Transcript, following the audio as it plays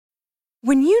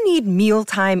When you need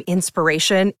mealtime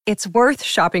inspiration, it's worth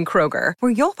shopping Kroger,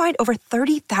 where you'll find over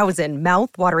 30,000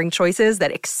 mouth-watering choices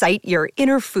that excite your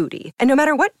inner foodie. And no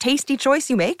matter what tasty choice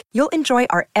you make, you'll enjoy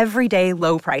our everyday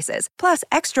low prices, plus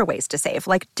extra ways to save,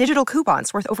 like digital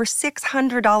coupons worth over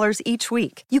 $600 each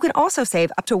week. You can also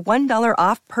save up to $1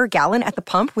 off per gallon at the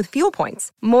pump with fuel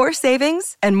points. More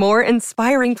savings and more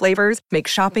inspiring flavors make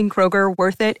shopping Kroger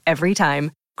worth it every time.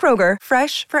 Kroger,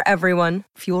 fresh for everyone.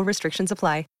 Fuel restrictions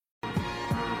apply.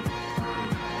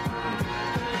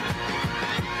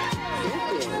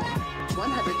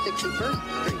 161st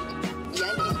Street,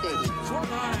 Yankee Stadium.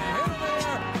 Swung on a hitter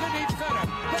there. The deep center.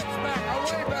 Gets back,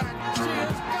 away back. She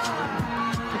is gone.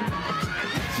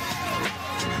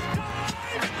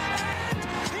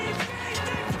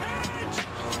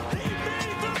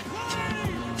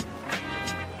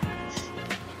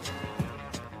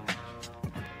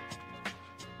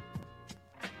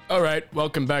 All right,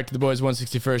 welcome back to the Boys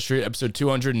 161st Street, episode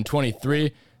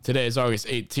 223. Today is August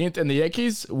 18th, and the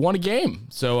Yankees won a game,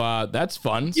 so that's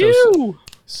fun. So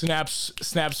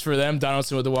snaps for them.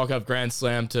 Donaldson with the walk-off grand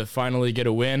slam to finally get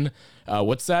a win.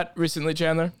 What's that recently,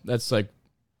 Chandler? That's like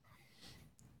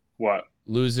what?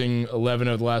 Losing 11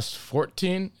 of the last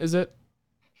 14, is it?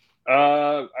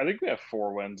 I think we have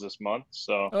 4 wins this month,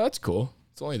 so. Oh, that's cool.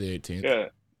 It's only the 18th. Yeah.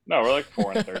 No, we're like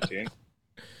 4-13.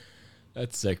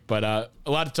 That's sick. But a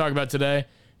lot to talk about today.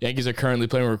 Yankees are currently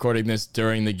playing. We're recording this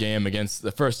during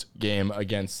the first game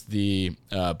against the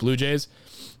Blue Jays.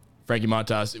 Frankie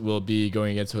Montas will be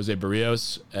going against Jose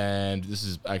Barrios, and this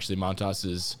is actually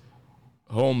Montas's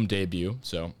home debut,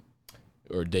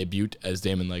 or debut as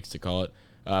Damon likes to call it.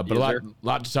 But a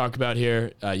lot to talk about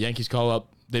here. Yankees call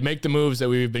up. They make the moves that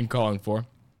we've been calling for.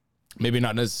 Maybe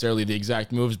not necessarily the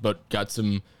exact moves, but got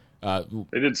some.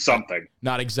 They did something.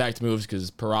 Not exact moves because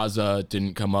Peraza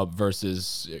didn't come up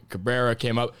versus Cabrera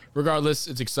came up. Regardless,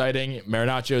 it's exciting.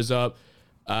 Marinaccio's up.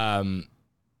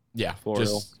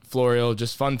 Florial,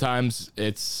 just fun times.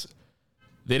 They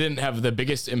didn't have the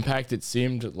biggest impact, it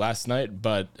seemed, last night,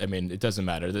 but, I mean, it doesn't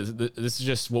matter. This is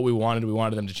just what we wanted. We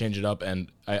wanted them to change it up,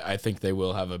 and I think they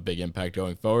will have a big impact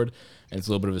going forward. And it's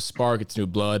a little bit of a spark. It's new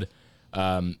blood.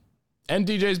 And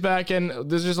DJ's back, and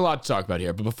there's just a lot to talk about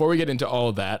here. But before we get into all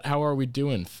of that, how are we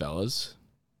doing, fellas?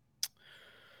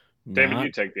 David,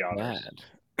 you take the honors.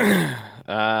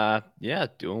 Yeah,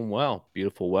 doing well.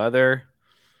 Beautiful weather.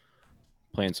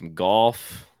 Playing some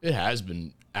golf. It has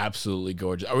been absolutely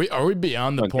gorgeous. Are we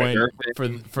beyond the point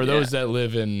for those that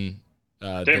live in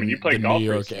Damon, you play the golf New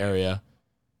York recently. area?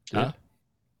 Huh?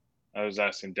 I was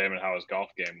asking Damon how his golf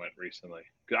game went recently.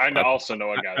 I also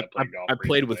know a guy that played golf. I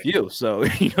played with you, so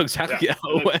you know exactly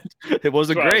how it went. It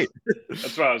wasn't That's great.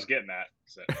 That's what I was getting at.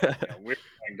 So, we were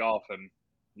playing golf, and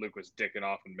Luke was dicking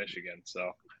off in Michigan.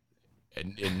 So,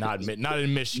 and not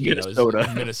in Michigan, Minnesota. It was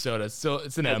in Minnesota. Still,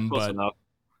 it's an M, but enough.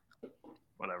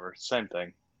 Whatever, same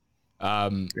thing.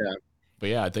 But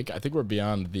yeah, I think we're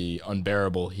beyond the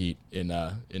unbearable heat in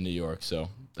New York, so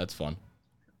that's fun.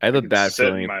 I have a bad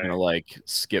feeling it's gonna like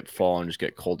skip fall and just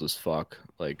get cold as fuck.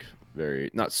 Like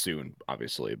not soon,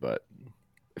 obviously, but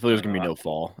I feel like there's gonna be no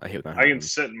fall. I hate that. I can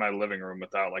sit in my living room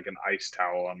without like an ice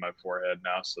towel on my forehead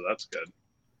now, so that's good.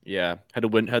 Yeah, had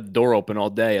the door open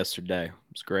all day yesterday. It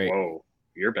was great. Whoa,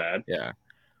 you're bad. Yeah.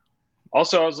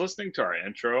 Also, I was listening to our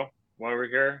intro while we're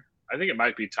here. I think it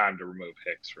might be time to remove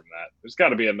Hicks from that. There's got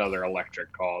to be another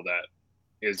electric call that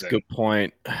isn't good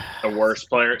point. The worst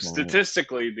player,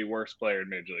 statistically, the worst player in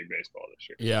Major League Baseball this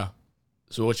year. Yeah.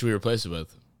 So what should we replace it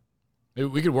with? Maybe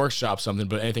we could workshop something,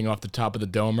 but anything off the top of the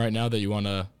dome right now that you want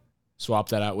to swap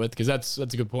that out with? Because that's a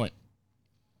good point.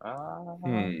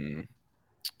 I'm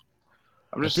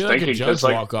just I feel thinking, like a Judge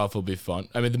walk-off will be fun.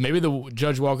 I mean, maybe the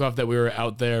Judge walk-off that we were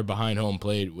out there behind home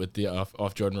plate with the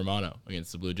off Jordan Romano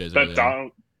against the Blue Jays.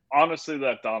 Honestly,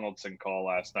 that Donaldson call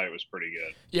last night was pretty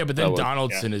good. Yeah, but then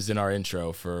Donaldson is in our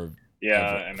intro for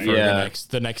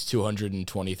the next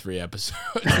 223 episodes.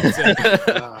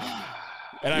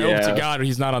 And I hope to God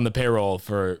he's not on the payroll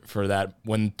for that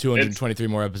when 223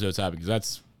 more episodes happen,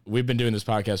 because we've been doing this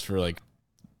podcast for like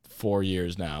 4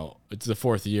 years now. It's the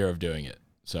 4th year of doing it.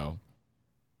 So,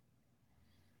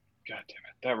 God damn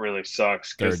it, that really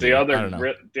sucks. Because the other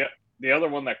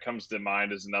one that comes to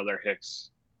mind is another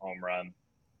Hicks home run.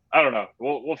 I don't know.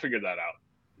 We'll figure that out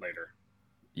later.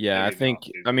 Yeah,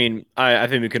 Maybe I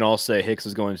think we can all say Hicks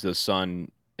is going to the Sun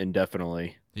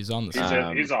indefinitely. He's on the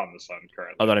Sun. He's on the Sun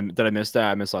currently. Oh, did I miss that?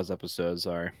 I missed last episode.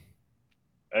 Sorry.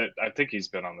 I think he's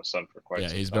been on the Sun for quite some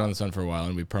time. Yeah, he's been on the Sun for a while,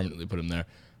 and we permanently put him there.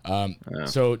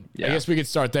 So I guess we could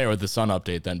start there with the Sun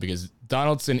update then, because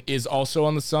Donaldson is also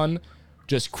on the Sun.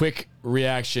 Just quick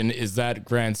reaction, is that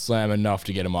grand slam enough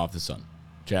to get him off the Sun?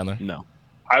 Chandler? No.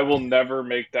 I will never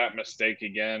make that mistake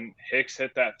again. Hicks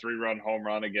hit that 3-run home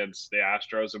run against the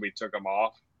Astros, and we took him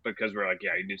off because we're like,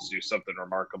 yeah, he needs to do something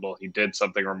remarkable. He did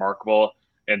something remarkable,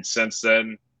 and since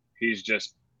then, he's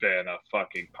just been a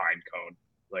fucking pine cone.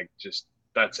 Like, just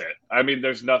that's it. I mean,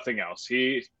 there's nothing else.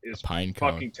 He is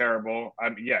fucking terrible. I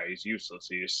mean, yeah, he's useless.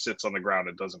 He just sits on the ground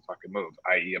and doesn't fucking move,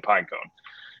 i.e., a pine cone.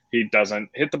 He doesn't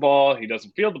hit the ball. He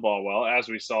doesn't field the ball well, as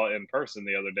we saw in person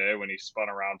the other day when he spun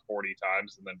around 40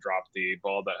 times and then dropped the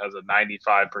ball that has a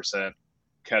 95%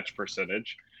 catch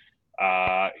percentage.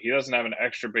 He doesn't have an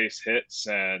extra base hit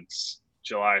since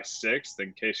July 6th.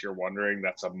 In case you're wondering,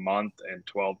 that's a month and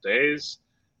 12 days.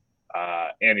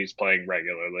 And he's playing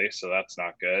regularly, so that's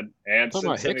not good. And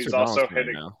since then, he's also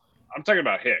hitting. I'm talking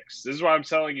about Hicks. This is why I'm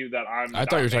telling you that I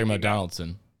thought you were talking about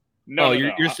Donaldson. No,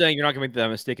 you're saying you're not going to make that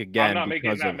mistake again. I'm not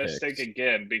making that mistake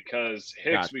again because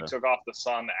Hicks, we took off the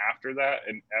sun after that,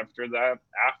 and after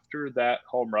that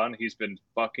home run, he's been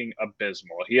fucking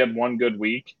abysmal. He had one good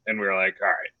week, and we were like, all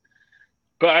right.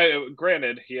 But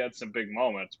granted, he had some big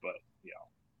moments, but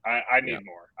I need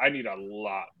more. I need a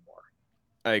lot more.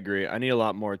 I agree. I need a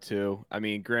lot more too. I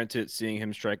mean, granted, seeing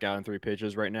him strike out in 3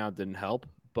 pitches right now didn't help,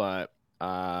 but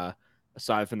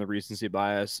aside from the recency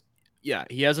bias, yeah,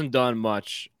 he hasn't done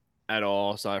much at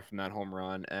all aside from that home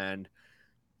run, and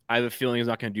I have a feeling he's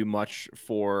not going to do much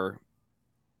for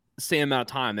the same amount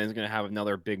of time. Then he's going to have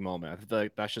another big moment. I feel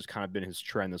like that's just kind of been his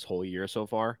trend this whole year so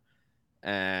far,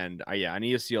 and I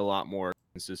need to see a lot more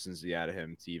consistency out of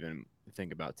him to even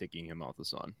think about taking him off the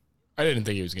sun. I didn't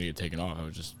think he was going to get taken off. I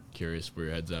was just curious where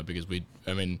your head's at because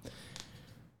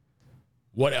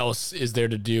what else is there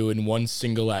to do in one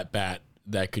single at bat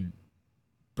that could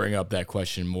bring up that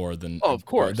question more than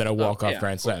than a walk-off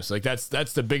grand slam? So, like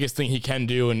that's the biggest thing he can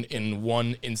do in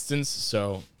one instance.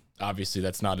 So obviously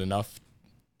that's not enough.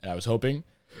 And I was hoping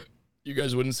you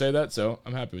guys wouldn't say that, so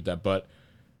I'm happy with that. But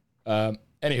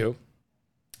anywho,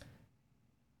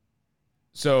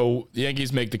 so the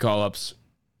Yankees make the call-ups,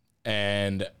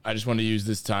 and I just want to use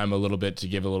this time a little bit to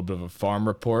give a little bit of a farm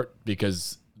report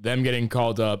because them getting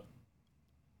called up.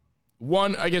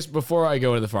 One, I guess before I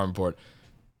go into the farm report,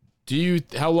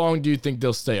 how long do you think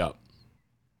they'll stay up?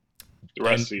 The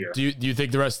rest of the year. Do you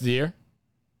think the rest of the year?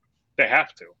 They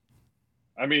have to.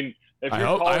 I mean, if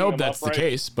you're I hope that's the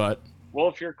case, but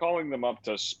if you're calling them up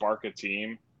to spark a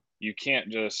team, they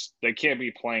can't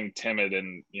be playing timid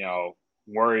and,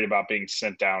 worried about being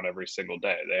sent down every single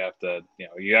day. They have to,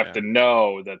 you have to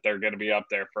know that they're going to be up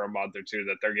there for a month or two,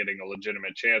 that they're getting a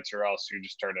legitimate chance, or else you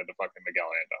just turn into fucking Miguel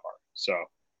Andujar. So,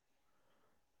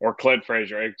 or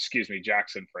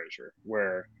Jackson Frazier,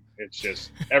 where it's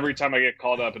just every time I get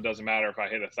called up, it doesn't matter if I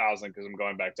hit 1,000 because I'm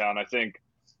going back down. I think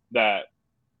that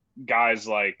guys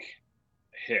like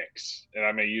Hicks, and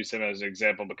I may use him as an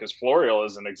example because Florial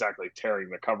isn't exactly tearing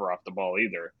the cover off the ball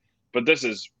either. But this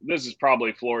is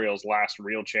probably Florial's last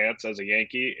real chance as a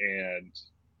Yankee, and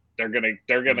they're gonna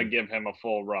give him a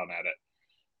full run at it.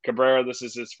 Cabrera, this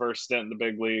is his first stint in the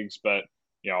big leagues, but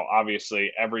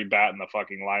obviously every bat in the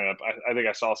fucking lineup. I think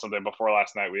I saw something before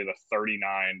last night. We had a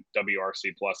 39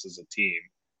 WRC plus as a team,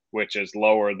 which is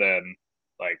lower than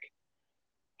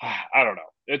I don't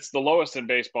know. It's the lowest in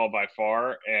baseball by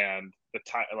far, and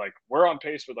we're on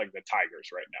pace with the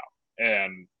Tigers right now,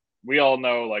 and we all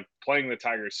know, playing the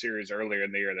Tigers series earlier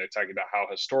in the year, they're talking about how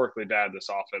historically bad this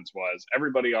offense was.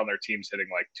 Everybody on their team's hitting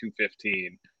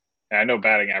 215. And I know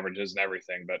batting average isn't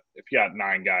everything, but if you got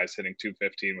 9 guys hitting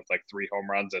 215 with 3 home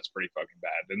runs, that's pretty fucking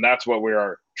bad. And that's what we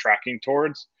are tracking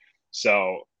towards.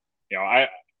 So, I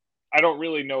don't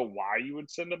really know why you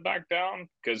would send them back down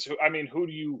because, who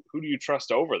do you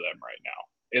trust over them right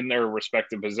now in their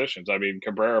respective positions? I mean,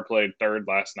 Cabrera played third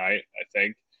last night, I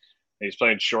think. He's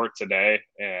playing short today,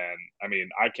 and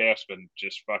IKF's been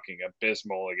just fucking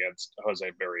abysmal against Jose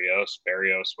Barrios,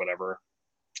 whatever.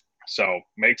 So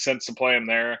makes sense to play him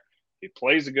there. He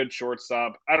plays a good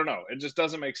shortstop. I don't know. It just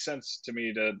doesn't make sense to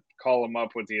me to call him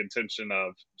up with the intention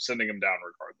of sending him down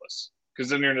regardless, because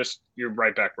then you're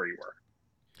right back where you were.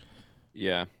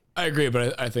 Yeah, I agree,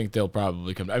 but I think they'll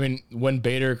probably come. I mean, when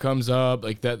Bader comes up,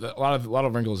 that a lot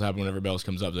of wrinkles happen when everybody else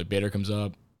comes up. Bader comes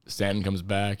up, Stanton comes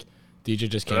back. DJ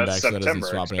just came back, so that doesn't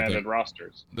swap anything. Expanded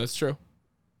rosters. That's true.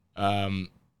 Yeah,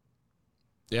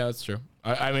 that's true.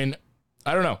 I don't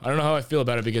know. I don't know how I feel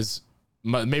about it because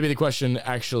maybe the question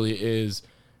actually is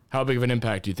how big of an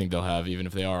impact do you think they'll have, even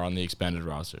if they are on the expanded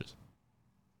rosters?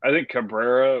 I think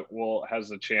Cabrera has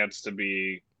a chance to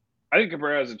make the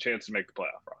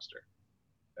playoff roster.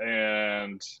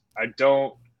 And I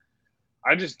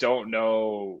just don't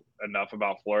know enough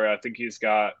about Florial. I think he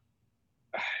doesn't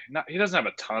have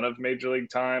a ton of major league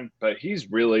time, but he's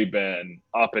really been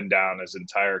up and down his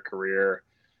entire career.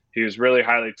 he was really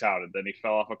highly touted. Then he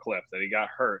fell off a cliff. Then he got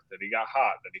hurt. Then he got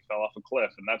hot. Then he fell off a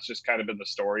cliff. And that's just kind of been the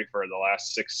story for the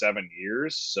last 6-7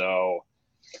 years. So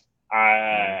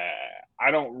I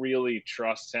don't really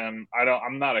trust him.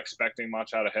 I'm not expecting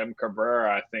much out of him.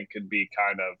 Cabrera, I think, could be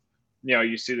kind of,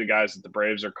 you see the guys that the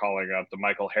Braves are calling up, the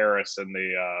Michael Harris and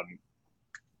the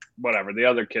whatever the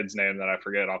other kid's name that I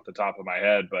forget off the top of my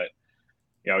head, but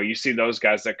you see those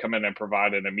guys that come in and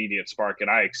provide an immediate spark, and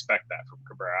I expect that from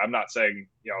Cabrera. I'm not saying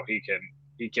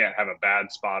he can't have a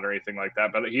bad spot or anything like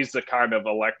that, but he's the kind of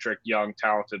electric, young,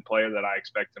 talented player that I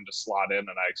expect him to slot in, and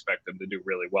I expect him to do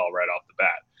really well right off the bat.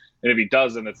 And if he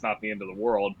doesn't, it's not the end of the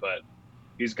world, but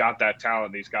he's got that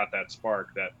talent, he's got that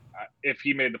spark that if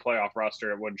he made the playoff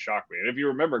roster, it wouldn't shock me. And if you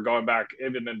remember going back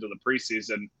even into the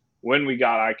preseason, when we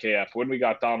got IKF, when we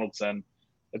got Donaldson,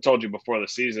 I told you before the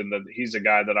season that he's a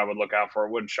guy that I would look out for.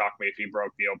 It wouldn't shock me if he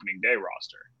broke the opening day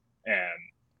roster. And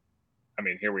I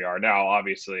mean, here we are now.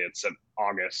 Obviously, it's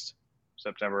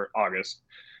September, August,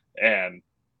 and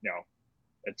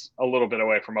it's a little bit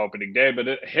away from opening day.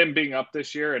 But him being up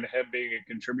this year and him being a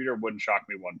contributor wouldn't shock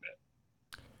me one bit.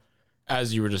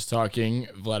 As you were just talking,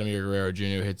 Vladimir Guerrero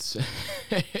Jr. hits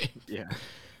a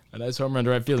nice home run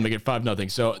to right field to make it 5-0.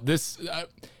 So this.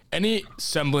 Any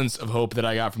semblance of hope that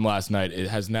I got from last night, it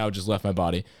has now just left my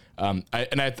body.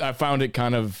 I found it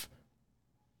kind of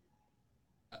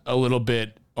a little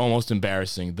bit almost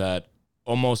embarrassing that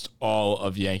almost all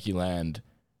of Yankee Land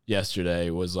yesterday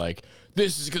was like,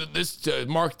 this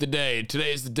marked the day.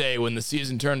 Today is the day when the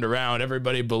season turned around.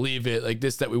 Everybody believe it. Like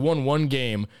this, that we won one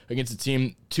game against a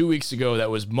team 2 weeks ago that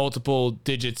was multiple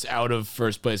digits out of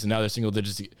first place, and now they're single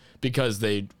digits because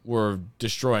they were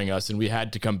destroying us, and we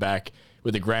had to come back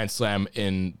with a grand slam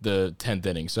in the 10th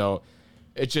inning. So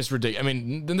it's just ridiculous. I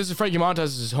mean, then this is Frankie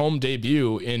Montas' home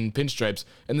debut in pinstripes,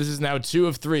 and this is now 2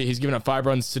 of 3. He's given up 5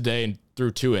 runs today and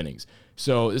through 2 innings.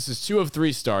 So this is 2 of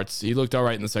 3 starts. He looked all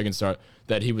right in the second start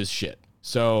that he was shit.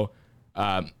 So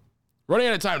running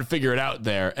out of time to figure it out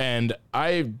there. And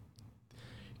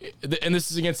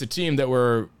this is against a team that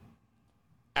we're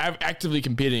actively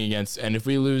competing against. And if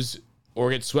we lose or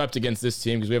get swept against this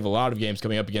team, because we have a lot of games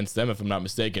coming up against them, if I'm not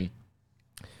mistaken,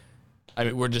 I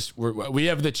mean, we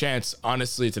have the chance,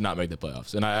 honestly, to not make the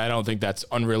playoffs. And I don't think that's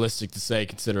unrealistic to say,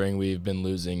 considering we've been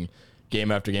losing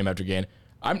game after game after game.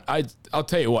 I'll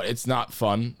tell you what, it's not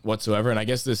fun whatsoever. And I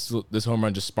guess this home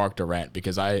run just sparked a rant,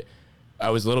 because I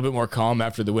was a little bit more calm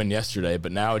after the win yesterday,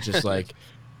 but now it's just like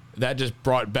that just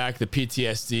brought back the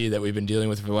PTSD that we've been dealing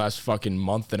with for the last fucking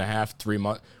month and a half, 3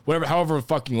 months, however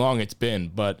fucking long it's been.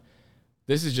 But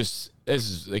this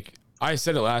is like, I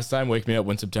said it last time, wake me up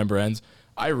when September ends.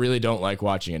 I really don't like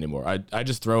watching anymore. I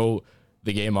just throw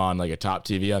the game on like a top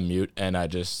TV on mute, and I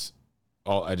just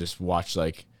watch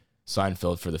like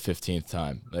Seinfeld for the 15th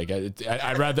time. Like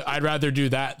I'd rather do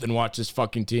that than watch this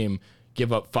fucking team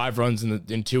give up 5 runs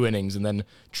in 2 innings and then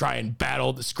try and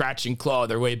battle the scratch and claw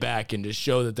their way back and just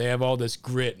show that they have all this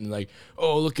grit and like,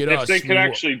 oh, look at us. If they could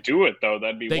actually do it though,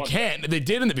 that'd be. They can't. They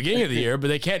did in the beginning of the year, but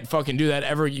they can't fucking do that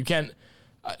ever. You can't.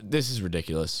 This is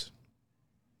ridiculous.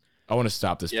 I want to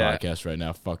stop this podcast right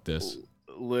now. Fuck this.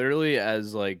 Literally,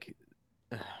 as like,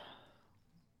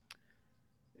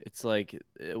 it's like,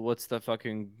 what's the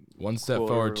fucking 1 step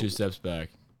forward, 2 steps back?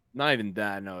 Not even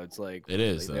that. No, it's like it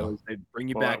is like, though. They bring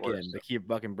you back in. They keep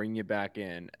fucking bring you back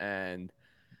in, and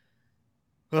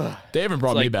they haven't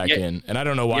brought me back in, and I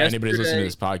don't know why anybody's listening to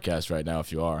this podcast right now.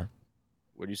 If you are,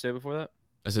 what did you say before that?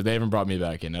 I said they haven't brought me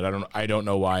back in, and I don't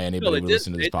know why anybody would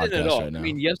listen to this podcast right now. I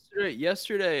mean,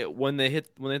 yesterday when they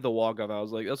hit the walk-off, I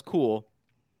was like, that's cool.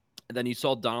 And then you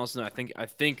saw Donaldson. I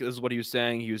think this is what he was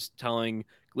saying. He was telling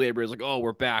Gleyber, like, "Oh,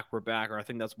 we're back," or I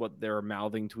think that's what they were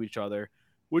mouthing to each other,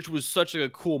 which was such a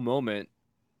cool moment.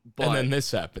 But, and then this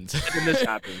happens.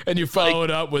 And and you follow it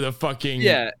up with a fucking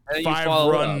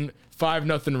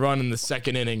 5-0 run in the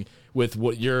second inning with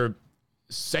what your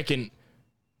second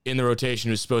in the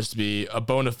rotation who's supposed to be a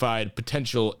bona fide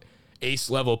potential ace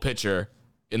level pitcher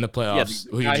in the playoffs,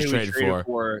 who you just traded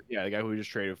for. Yeah, the guy who we just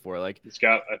traded for. Like, he's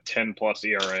got a 10+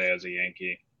 ERA as a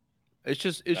Yankee. It's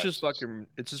just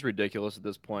ridiculous at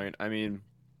this point. I mean,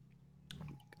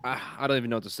 I don't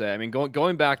even know what to say. I mean,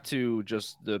 going back to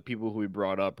just the people who we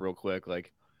brought up real quick,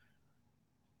 like,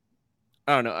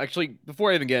 I don't know. Actually,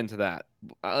 before I even get into that,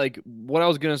 like, what I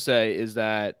was gonna say is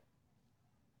that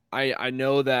I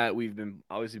know that we've been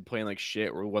obviously playing like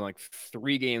shit. We won like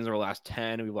 3 games in our last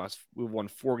 10. We've won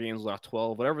 4 games in the last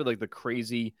 12. Whatever like the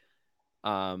crazy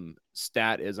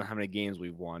stat is on how many games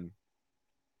we've won.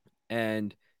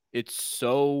 And it's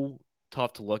so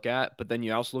tough to look at. But then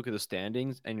you also look at the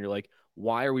standings and you're like,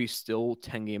 why are we still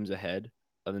 10 games ahead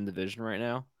of the division right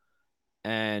now?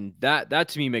 And that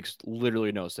to me makes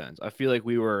literally no sense. I feel like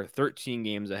we were 13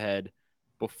 games ahead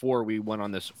before we went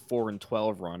on this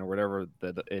 4-12 run or whatever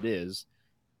it is.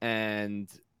 And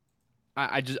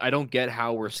I don't get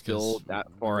how we're still that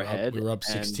far ahead. We were up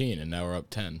 16 and now we're up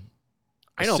 10.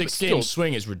 I know, A 6-game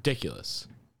swing is ridiculous.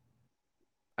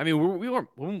 I mean,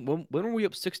 when were we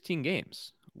up 16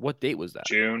 games? What date was that?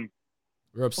 June.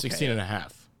 We're up 16 and a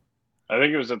half. I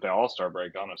think it was at the All-Star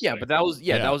break, honestly. Yeah, but that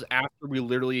was after we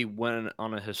literally went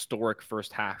on a historic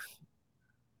first half.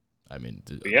 I mean,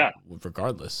 yeah.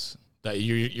 Regardless, that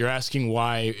you're asking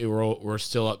why we're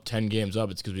still up 10 games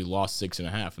up. It's because we lost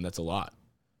 6.5, and that's a lot.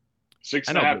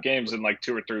 6.5 games in like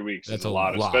 2 or 3 weeks is a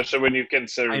lot, especially when you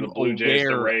consider the Blue Jays,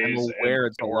 the Rays, I'm aware and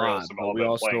it's the a Orioles lot, have all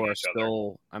been playing each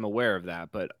other. I'm aware of that,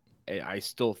 but I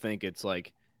still think it's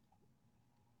like,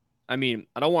 I mean,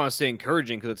 I don't want to say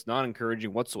encouraging because it's not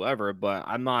encouraging whatsoever, but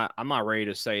I'm not ready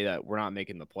to say that we're not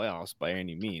making the playoffs by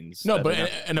any means. No, but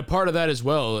and a part of that as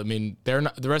well. I mean, they're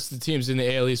not, the rest of the teams in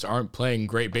the AL East aren't playing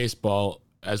great baseball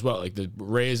as well. Like the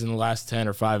Rays in the last 10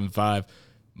 are 5-5,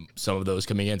 some of those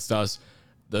coming against us.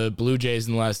 The Blue Jays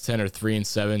in the last 10 are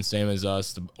 3-7, same as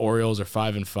us. The Orioles are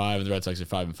 5-5, and the Red Sox are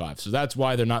 5-5. So that's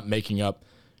why they're not making up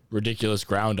ridiculous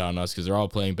ground on us, because they're all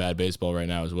playing bad baseball right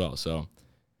now as well. So,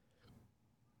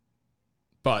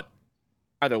 but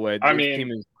either way, this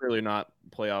team is clearly not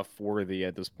playoff worthy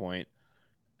at this point.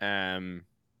 I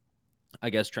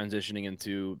guess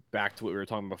transitioning back to what we were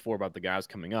talking before about the guys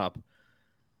coming up,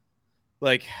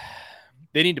 like,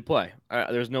 they need to play.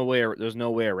 There's no way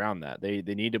around that. They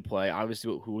need to play.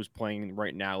 Obviously, who's playing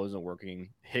right now isn't working.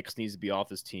 Hicks needs to be off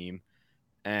this team,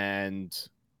 and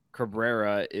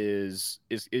Cabrera is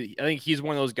I think he's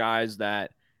one of those guys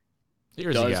that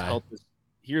help.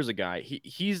 Here's a guy.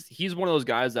 He's one of those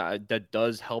guys that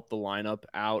does help the lineup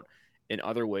out in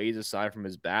other ways aside from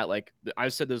his bat. Like I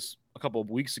said this a couple of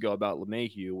weeks ago about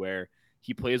LeMahieu, where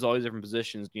he plays all these different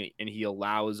positions and he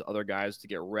allows other guys to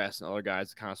get rest and other guys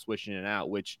to kind of switch in and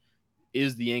out, which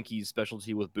is the Yankees'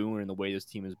 specialty with Boone and the way this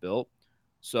team is built.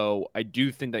 So I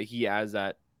do think that he has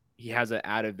that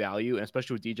added value, and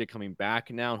especially with DJ coming back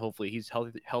now, and hopefully he's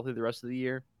healthy the rest of the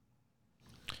year.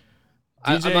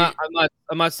 DJ,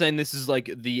 I'm not saying this is like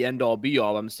the end all be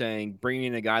all. I'm saying bringing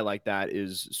in a guy like that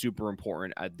is super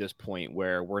important at this point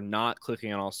where we're not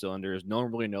clicking on all cylinders. No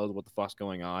one really knows what the fuck's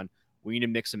going on. We need to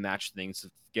mix and match things to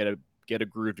get a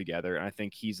groove together. And I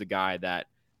think he's the guy that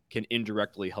can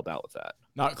indirectly help out with that.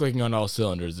 Not clicking on all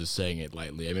cylinders is saying it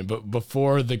lightly. I mean, but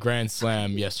before the Grand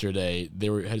Slam yesterday, they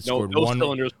had scored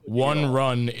one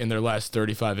run in their last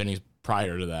 35 innings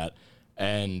prior to that.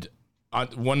 And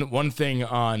one thing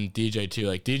on DJ too,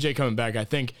 like DJ coming back, I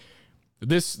think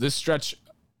this stretch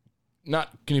not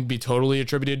going to be totally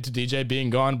attributed to DJ being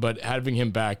gone, but having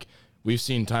him back, we've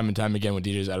seen time and time again when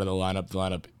DJ's out of the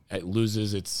lineup it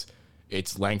loses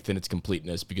its length and its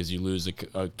completeness because you lose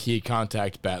a key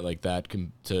contact bat like that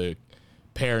to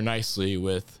pair nicely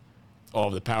with all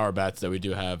of the power bats that we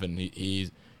do have, and he's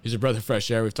a breath of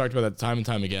fresh air. We've talked about that time and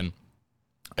time again,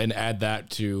 and add that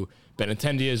to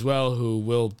Benintendi as well, who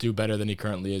will do better than he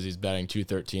currently is. He's batting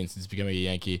 .213 since becoming a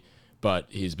Yankee, but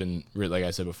he's been, like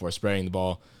I said before, spraying the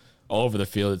ball all over the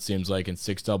field, it seems like, and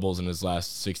 6 doubles in his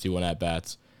last 61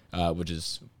 at-bats, which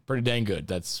is pretty dang good.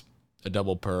 That's a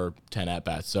double per 10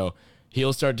 at-bats. So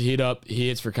he'll start to heat up. He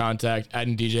hits for contact,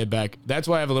 adding DJ back. That's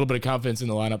why I have a little bit of confidence in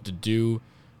the lineup to do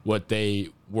what they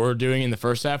were doing in the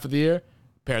first half of the year.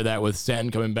 Pair that with Stanton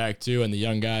coming back too, and the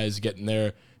young guys getting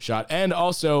their shot. And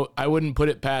also, I wouldn't put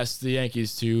it past the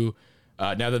Yankees to,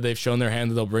 now that they've shown their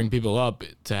hand that they'll bring people up,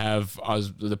 to have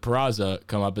the Peraza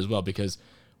come up as well. Because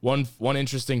one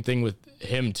interesting thing with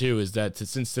him too is that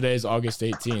since today's August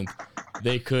 18th,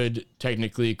 they could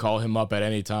technically call him up at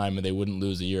any time and they wouldn't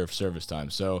lose a year of service time.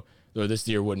 So this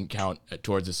year wouldn't count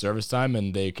towards his service time,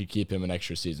 and they could keep him an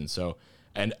extra season. So,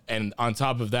 and on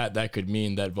top of that, that could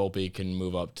mean that Volpe can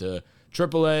move up to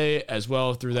AAA as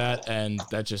well through that, and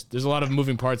there's a lot of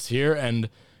moving parts here, and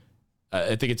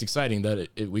I think it's exciting that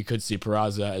we could see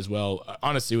Peraza as well,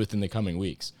 honestly, within the coming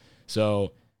weeks.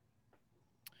 So,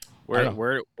 what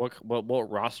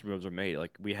roster moves are made?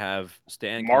 Like we have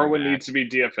Stan. Marwin needs to be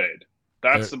DFA'd.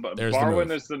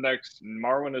 Marwin is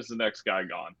the next guy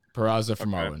gone. Peraza for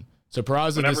Marwin. So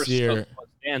Peraza this year.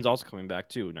 Stan's also coming back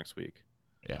too next week.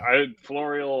 Yeah,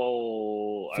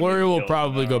 Florial will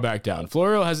probably go back down.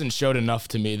 Florial hasn't showed enough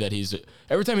to me that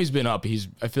every time he's been up,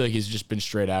 I feel like he's just been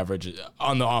straight average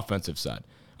on the offensive side.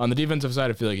 On the defensive side,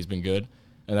 I feel like he's been good,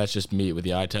 and that's just me with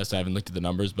the eye test. I haven't looked at the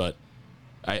numbers, but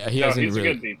he's a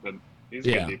good defense. He's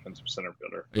a good defensive center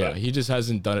fielder. Yeah, he just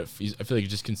hasn't done it. I feel like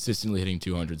he's just consistently hitting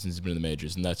 200 since he's been in the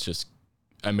majors, and that's just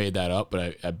I made that up,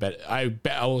 but I bet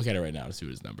I'll look at it right now to see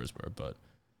what his numbers were. But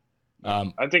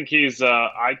I think he's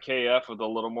IKF with a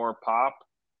little more pop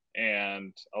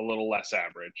and a little less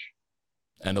average.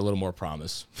 And a little more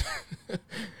promise.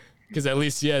 Because at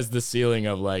least he has the ceiling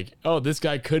of like, oh, this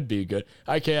guy could be good.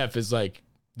 IKF is like,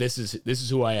 this is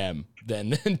who I am.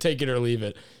 Then take it or leave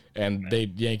it. And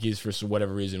Yankees, for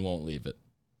whatever reason, won't leave it.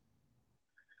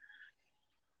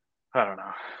 I don't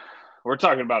know. We're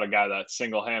talking about a guy that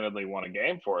single-handedly won a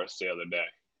game for us the other day.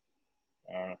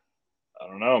 I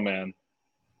don't know, man.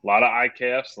 A lot of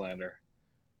IKF slander.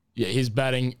 Yeah, he's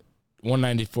batting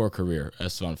 194 career,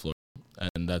 Estevan Flores.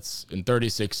 And that's in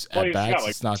 36 at bats.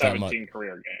 It's not that much.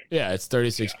 Career games. Yeah, it's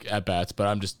 36 at bats. But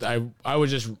I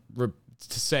was just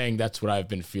saying that's what I've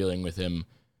been feeling with him.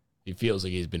 He feels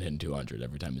like he's been hitting 200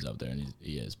 every time he's out there, and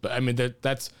he is. But I mean,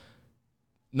 that's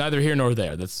neither here nor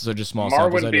there. That's such a small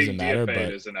sample size. It doesn't matter. But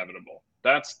is inevitable.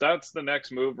 That's the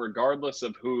next move, regardless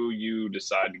of who you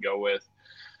decide to go with.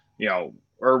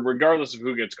 Or regardless of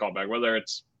who gets called back, whether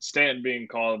it's Stanton being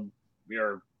called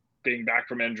or being back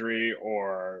from injury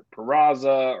or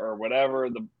Peraza or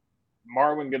whatever, the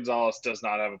Marwin Gonzalez does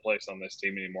not have a place on this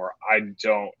team anymore. I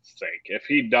don't think. If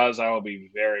he does, I will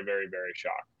be very, very, very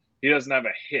shocked. He doesn't have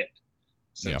a hit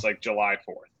since like July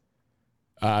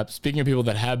 4th. Speaking of people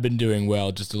that have been doing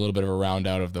well, just a little bit of a round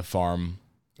out of the farm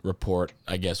report,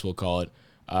 I guess we'll call it.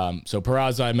 So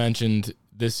Peraza, I mentioned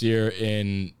this year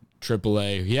in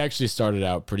AAA, he actually started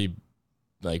out pretty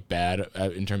bad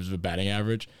in terms of a batting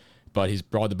average, but he's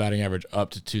brought the batting average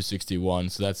up to 261.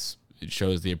 So it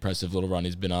shows the impressive little run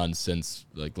he's been on since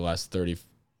the last 30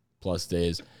 plus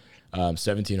days.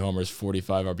 17 homers,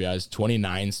 45 RBIs,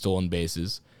 29 stolen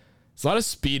bases. It's a lot of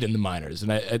speed in the minors,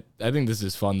 and I think this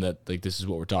is fun that this is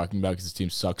what we're talking about because this team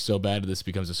sucks so bad. This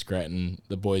becomes a Scranton,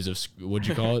 the boys of what'd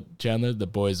you call it, Chandler? The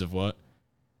boys of what?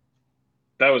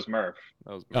 That was Murph.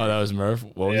 Oh, that was Murph.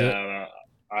 What was it?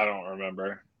 I don't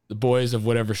remember. The boys of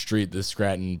whatever street the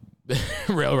Scranton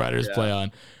Rail Riders play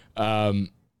on.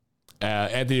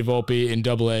 Anthony Volpe in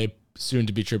AA, soon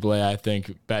to be AAA, I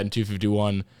think, batting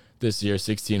 251 this year,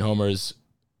 16 homers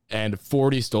and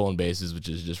 40 stolen bases, which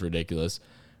is just ridiculous.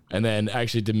 And then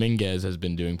actually Dominguez has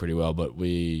been doing pretty well, but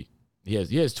he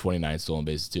has 29 stolen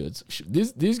bases too.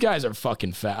 These guys are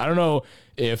fucking fat. I don't know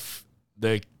if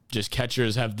the just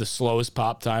catchers have the slowest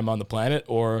pop time on the planet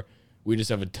or we just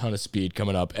have a ton of speed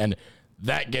coming up. And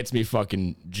that gets me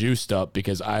fucking juiced up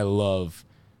because I love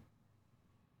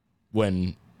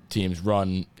when teams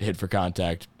run, hit for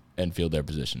contact, and field their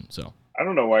position. So I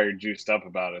don't know why you're juiced up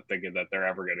about it, thinking that they're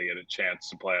ever going to get a chance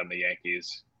to play on the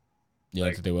Yankees. You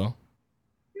think they will?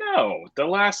 No, the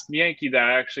last Yankee that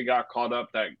actually got called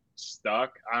up that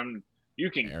stuck. Aaron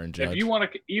Judge. If you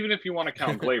want to, even if you want to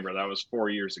count Glaber, that was 4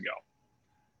 years ago.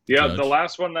 Yeah, Judge. The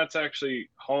last one that's actually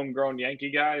homegrown Yankee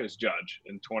guy is Judge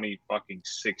in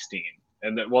 2016,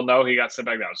 and no, he got sent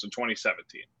back down, so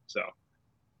 2017. So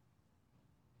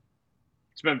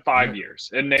it's been 5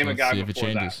 years. And name a guy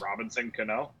before that, Robinson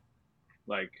Cano,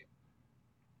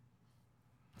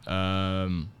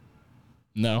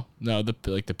 No,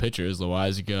 the pitchers,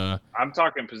 Loaiziga. I'm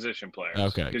talking position players.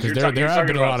 Okay, because there have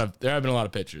been a lot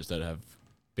of pitchers that have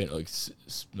been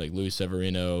like Luis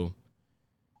Severino.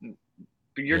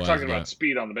 But you're talking about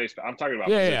speed on the base. I'm talking about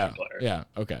position players. Yeah.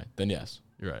 Okay, then yes,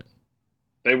 you're right.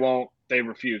 They won't. They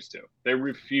refuse to. They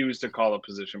refuse to call up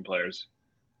position players.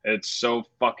 It's so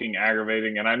fucking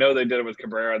aggravating. And I know they did it with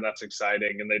Cabrera. That's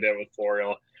exciting, and they did it with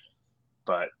Florial,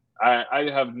 but I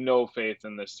have no faith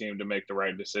in this team to make the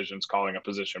right decisions calling up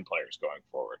position players going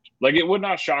forward. It would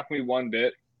not shock me one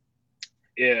bit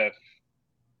if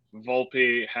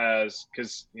Volpe has,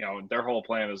 because, their whole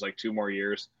plan is 2 more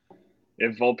years.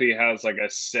 If Volpe has a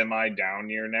semi-down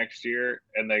year next year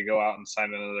and they go out and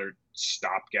sign another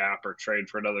stopgap or trade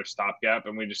for another stopgap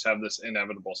and we just have this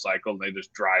inevitable cycle and they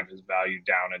just drive his value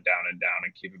down and down and down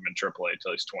and keep him in AAA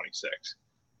until he's 26.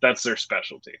 That's their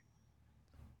specialty.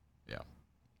 Yeah.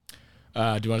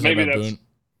 Do you want to talk about Boone?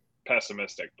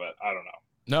 Pessimistic, but I don't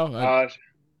know. No.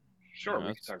 Sure, we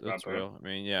can talk about Boone. Real. I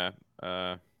mean, yeah.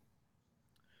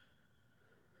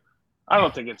 I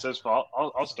don't think it's his fault.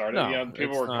 I'll start it. No,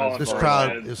 people were calling. This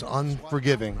crowd is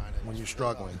unforgiving when you're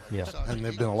struggling. Yeah. And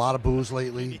there've been a lot of boos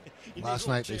lately. Last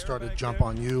night they started to jump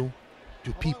on you.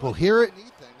 Do people hear it?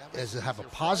 Does it have a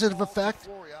positive effect,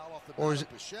 or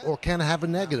can it have a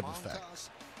negative effect?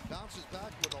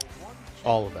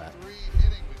 All of that.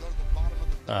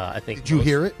 I think. Did you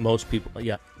hear it? Most people,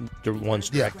 the ones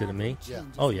directed to me. Yeah.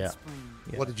 Oh yeah.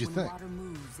 What did you think?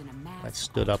 I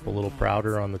stood up a little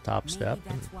prouder on the top step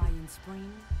and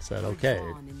said, "Okay,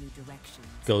 it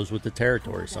goes with the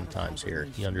territory sometimes here.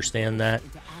 You understand that?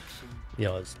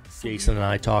 as Jason and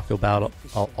I talk about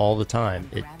all the time,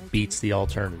 it beats the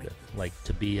alternative. Like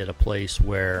to be at a place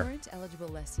where Current eligible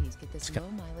lessees get this low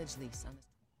mileage lease on.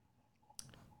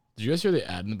 Did you guys hear the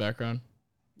ad in the background?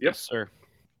 Yes, sir.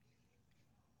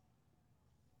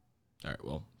 All right,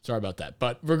 well, sorry about that.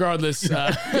 But regardless,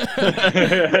 I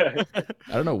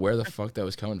don't know where the fuck that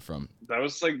was coming from. That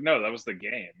was that was the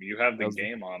game. You have the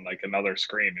game on like another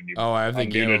screen, and you. Oh, I have the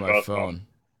game on my phone.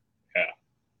 Yeah.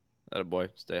 Atta boy,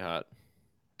 stay hot.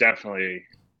 Definitely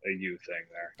a you thing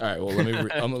there. All right, well,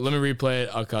 let me replay it.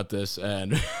 I'll cut this,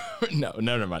 and no,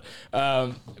 never mind.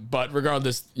 But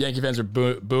regardless, Yankee fans are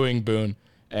booing Boone,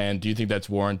 and do you think that's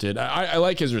warranted? I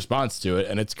like his response to it,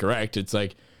 and it's correct. It's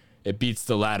like it beats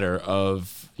the ladder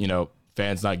of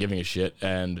fans not giving a shit,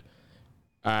 and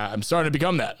I'm starting to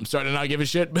become that. I'm starting to not give a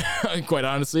shit, quite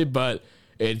honestly. But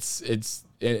it's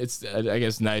I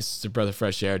guess nice to breath of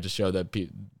fresh air to show that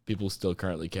people still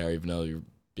currently care, even though you're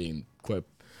being quite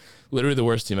literally the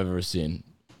worst team I've ever seen,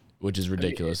 which is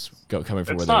ridiculous coming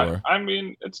from where they were. I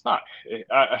mean, it's not.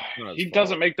 He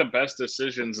doesn't make the best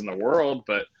decisions in the world,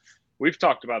 but we've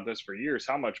talked about this for years.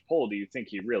 How much pull do you think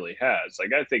he really has?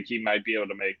 Like, I think he might be able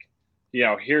to make,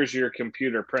 here's your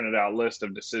computer printed out list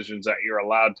of decisions that you're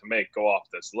allowed to make, go off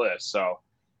this list. So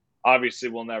obviously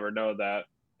we'll never know that.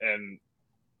 And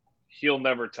he'll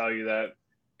never tell you that.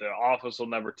 The office will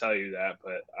never tell you that,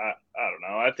 but I don't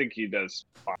know. I think he does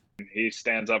fine. He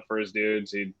stands up for his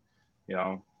dudes.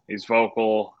 He's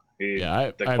vocal.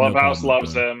 The clubhouse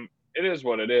loves him. It is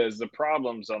what it is. The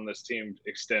problems on this team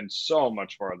extend so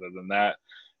much farther than that.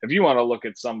 If you want to look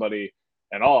at somebody,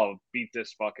 and I'll beat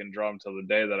this fucking drum till the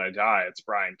day that I die, it's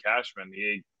Brian Cashman.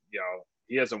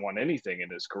 He hasn't won anything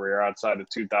in his career outside of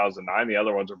 2009. The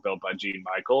other ones were built by Gene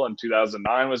Michael, and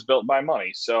 2009 was built by money.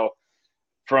 So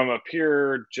from a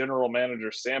pure general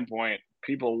manager standpoint,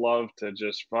 people love to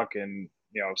just fucking,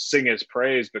 sing his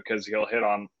praise because he'll hit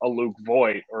on a Luke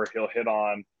Voigt, or he'll hit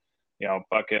on,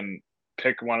 fucking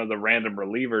pick one of the random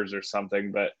relievers or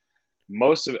something. But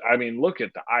look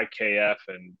at the IKF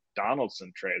and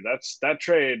Donaldson trade. That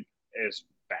trade is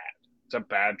bad. It's a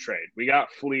bad trade. We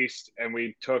got fleeced, and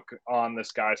we took on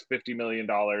this guy's $50 million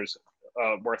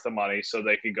worth of money so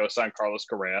they could go sign Carlos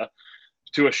Correa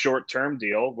to a short-term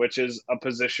deal, which is a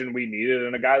position we needed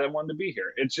and a guy that wanted to be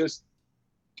here. It's just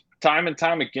time and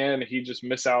time again, he just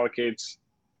misallocates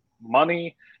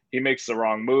money. He makes the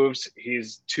wrong moves.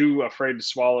 He's too afraid to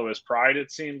swallow his pride, it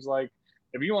seems like.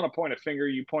 If you want to point a finger,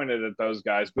 you point it at those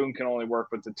guys. Boone can only work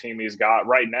with the team he's got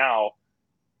right now.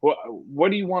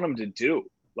 What do you want him to do?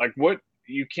 Like, what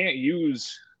you can't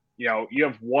use, you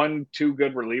have 1-2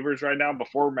 good relievers right now.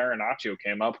 Before Marinaccio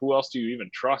came up, who else do you even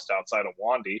trust outside of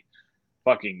Wandy?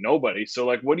 Fucking nobody. So,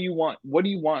 like, what do you want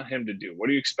him to do? What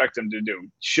do you expect him to do?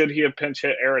 Should he have pinch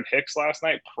hit Aaron Hicks last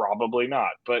night? Probably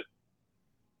not. But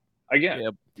again,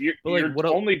 you're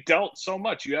only dealt so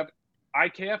much. You have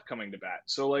IKF coming to bat.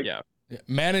 So, like,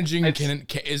 managing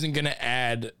isn't going to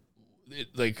add.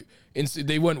 Like,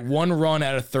 they went one run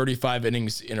out of 35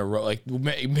 innings in a row. Like,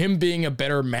 him being a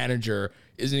better manager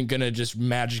isn't going to just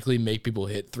magically make people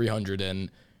hit 300 and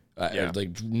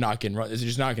like knock in runs. It's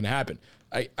just not going to happen.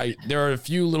 There are a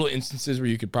few little instances where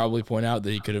you could probably point out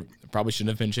that he probably shouldn't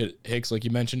have pinch hit Hicks, like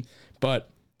you mentioned, but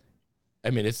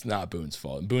I mean, it's not Boone's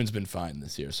fault. Boone's been fine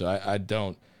this year, so I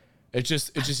don't. It's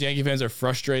just Yankee fans are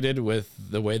frustrated with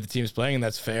the way the team's playing, and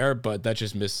that's fair, but that's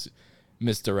just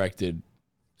misdirected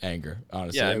anger.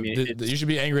 Honestly, yeah, I mean, you should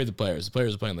be angry at the players. The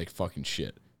players are playing like fucking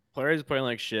shit. Players are playing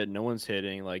like shit. No one's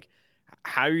hitting. Like,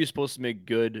 how are you supposed to make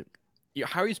good?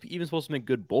 How are you even supposed to make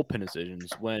good bullpen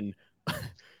decisions when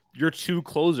your two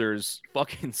closers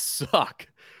fucking suck?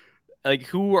 Like,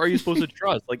 who are you supposed to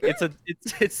trust? Like,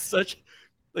 it's such,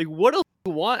 like, what else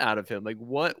do you want out of him? Like,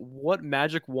 what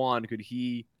magic wand could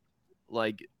he,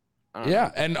 like,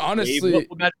 and honestly,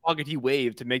 what magic wand could he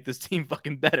wave to make this team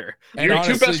fucking better? Your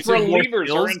two best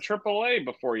relievers are in AAA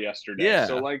before yesterday. Yeah.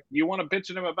 So, like, you want to bitch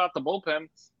at him about the bullpen?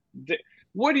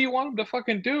 What do you want him to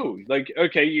fucking do? Like,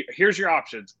 okay, here's your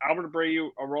options: Albert Abreu,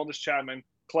 Aroldis Chapman,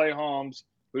 Clay Holmes,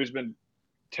 who's been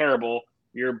terrible.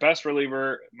 Your best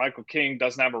reliever, Michael King,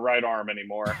 doesn't have a right arm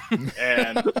anymore.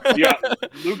 And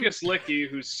Lucas Licky,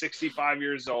 who's 65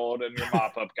 years old and your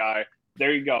mop-up guy.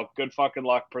 There you go. Good fucking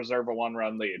luck. Preserve a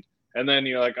one-run lead. And then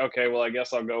you're like, okay, well, I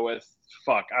guess I'll go with,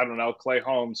 Clay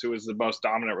Holmes, who is the most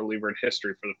dominant reliever in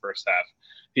history for the first half.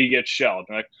 He gets shelled.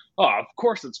 You're like, oh, of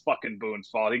course it's fucking Boone's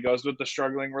fault. He goes with the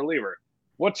struggling reliever.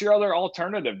 What's your other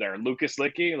alternative there? Lucas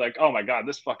Licky? Like, oh my God,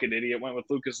 this fucking idiot went with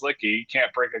Lucas Licky. He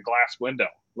can't break a glass window.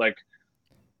 Like,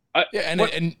 you're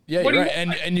right.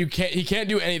 And he can't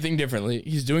do anything differently.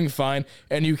 He's doing fine.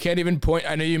 And you can't even point.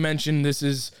 I know you mentioned this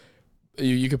is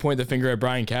you could point the finger at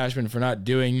Brian Cashman for not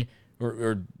doing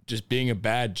or just being a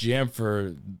bad GM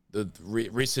for the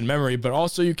recent memory, but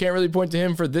also you can't really point to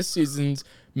him for this season's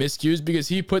miscues because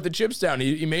he put the chips down.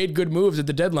 He made good moves at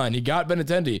the deadline. He got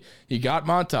Benintendi. He got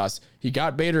Montas. He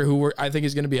got Bader, who I think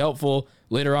is going to be helpful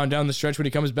later on down the stretch when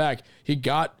he comes back. He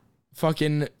got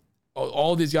fucking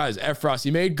all these guys. Efros.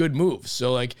 He made good moves.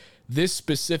 So, like, this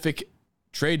specific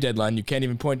trade deadline, you can't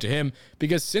even point to him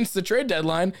because since the trade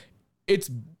deadline,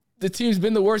 the team's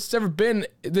been the worst it's ever been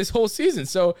this whole season.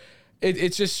 So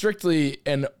it's just strictly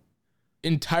and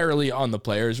entirely on the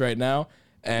players right now.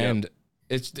 And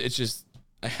it's just,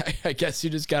 I guess you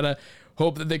just gotta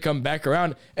hope that they come back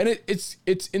around. And it's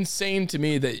insane to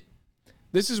me that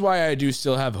this is why I do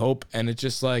still have hope. And it's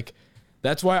just like,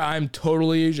 that's why I'm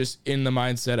totally just in the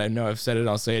mindset. I know I've said it,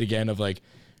 I'll say it again, of like,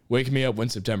 wake me up when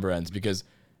September ends, because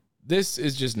this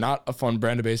is just not a fun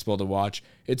brand of baseball to watch.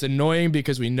 It's annoying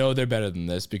because we know they're better than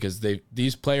this, because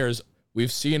these players,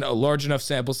 we've seen a large enough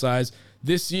sample size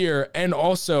this year and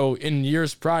also in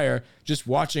years prior, just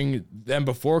watching them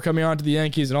before coming on to the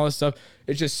Yankees and all this stuff.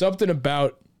 It's just something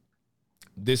about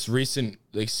this recent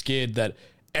like skid that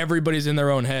everybody's in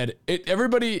their own head.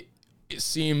 Everybody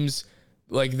seems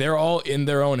like they're all in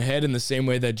their own head in the same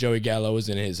way that Joey Gallo was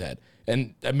in his head.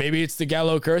 And maybe it's the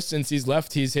Gallo curse. Since he's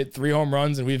left, he's hit 3 home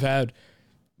runs and we've had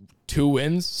 2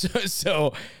 wins.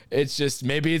 So it's just,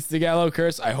 maybe it's the Gallo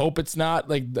curse. I hope it's not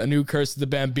like a new curse of the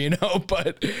Bambino,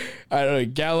 but I don't know.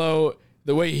 Gallo,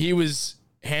 the way he was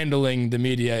handling the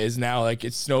media is now like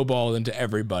it's snowballed into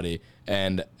everybody.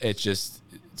 And it's just,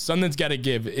 something's got to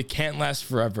give. It can't last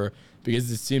forever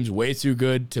because it seems way too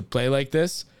good to play like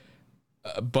this.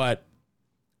 But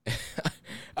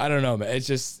I don't know, man. It's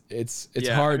just, it's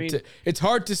hard it's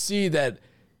hard to see that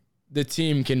the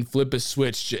team can flip a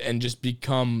switch and just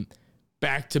become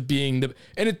back to being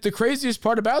the craziest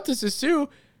part about this is too,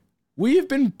 we have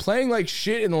been playing like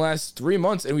shit in the last 3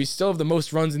 months and we still have the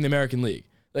most runs in the American League.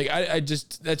 Like that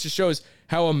just shows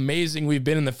how amazing we've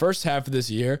been in the first half of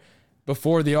this year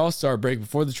before the All-Star break,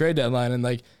 before the trade deadline. And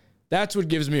like, that's what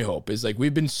gives me hope, is like,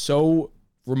 we've been so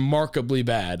remarkably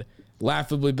bad,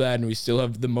 laughably bad, and we still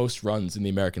have the most runs in the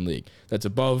American League. That's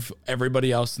above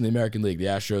everybody else in the American League, the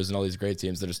Astros and all these great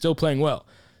teams that are still playing well.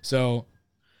 So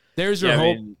there's your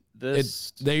hope.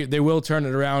 They will turn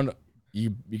it around.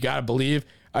 You got to believe.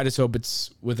 I just hope it's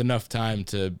with enough time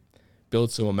to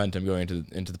build some momentum going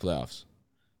into the playoffs.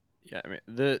 Yeah, I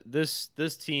mean,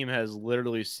 this team has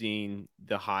literally seen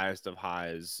the highest of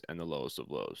highs and the lowest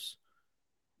of lows.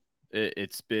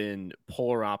 It's been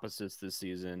polar opposites this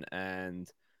season, and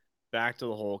back to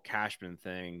the whole Cashman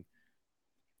thing.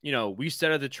 You know, we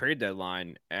said at the trade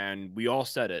deadline, and we all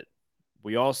said it.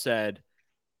 We all said,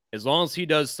 as long as he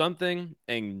does something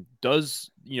and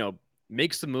does,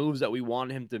 makes the moves that we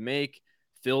want him to make,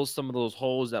 fills some of those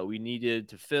holes that we needed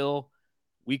to fill,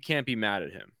 we can't be mad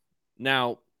at him.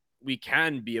 Now, we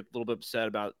can be a little bit upset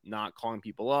about not calling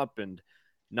people up and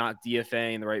not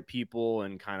DFAing the right people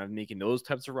and kind of making those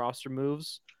types of roster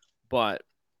moves. But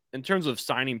in terms of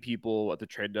signing people at the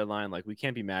trade deadline, like, we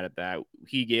can't be mad at that.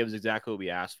 He gave us exactly what we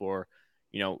asked for.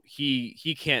 He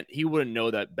wouldn't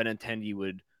know that Benintendi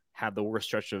would have the worst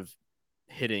stretch of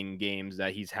hitting games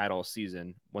that he's had all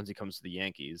season once he comes to the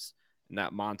Yankees, and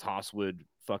that Montas would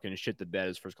fucking shit the bed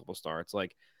his first couple starts.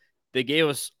 Like, they gave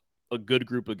us a good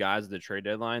group of guys at the trade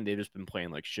deadline. They've just been playing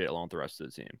like shit along with the rest of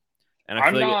the team. And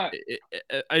I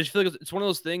just feel like it's one of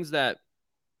those things that,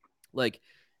 like,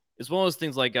 it's one of those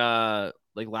things like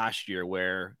last year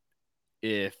where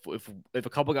if a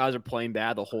couple guys are playing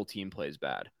bad, the whole team plays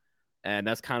bad. And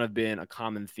that's kind of been a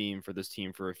common theme for this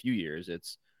team for a few years.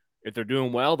 It's, if they're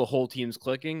doing well, the whole team's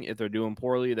clicking. If they're doing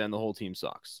poorly, then the whole team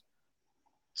sucks.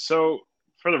 So,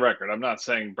 for the record, I'm not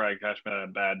saying Brad Cashman had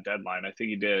a bad deadline. I think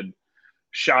he did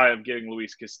shy of getting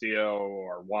Luis Castillo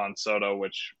or Juan Soto,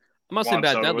 which I'm not saying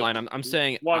bad deadline. I'm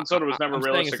saying Juan Soto was never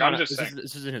realistic. I'm just saying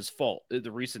this isn't his fault.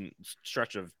 The recent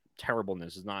stretch of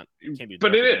terribleness is not. Can't be.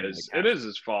 But it is. It is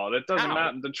his fault. It doesn't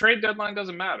matter. The trade deadline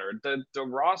doesn't matter. The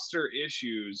roster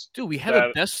issues. Dude, we had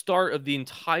the best start of the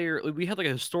entire. We had like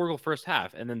a historical first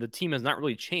half, and then the team has not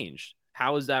really changed.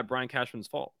 How is that Brian Cashman's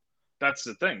fault? That's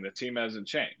the thing. The team hasn't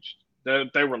changed.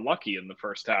 They were lucky in the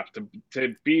first half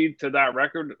to be to that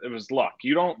record. It was luck.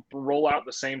 You don't roll out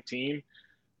the same team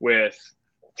with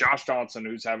Josh Donaldson,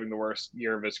 who's having the worst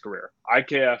year of his career.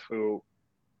 IKF, who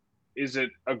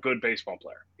isn't a good baseball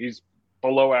player. He's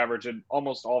below average in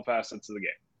almost all facets of the game.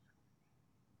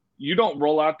 You don't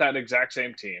roll out that exact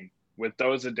same team with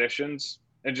those additions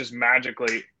and just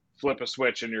magically flip a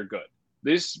switch and you're good.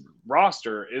 This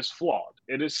roster is flawed.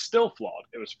 It is still flawed.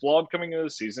 It was flawed coming into the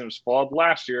season. It was flawed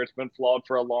last year. It's been flawed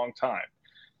for a long time.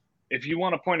 if you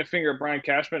want to point a finger at Brian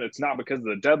Cashman, it's not because of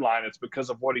the deadline. It's because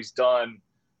of what he's done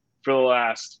for the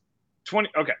last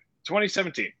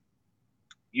 2017.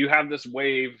 You have this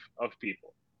wave of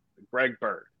people: Greg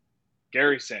Bird,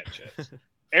 Gary Sanchez,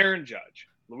 Aaron Judge,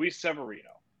 Luis Severino.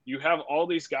 You have all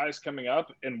these guys coming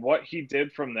up, and what he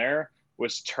did from there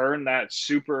was turn that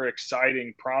super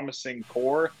exciting, promising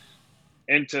core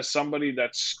into somebody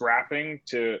that's scrapping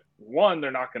to, one,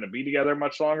 they're not going to be together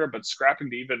much longer, but scrapping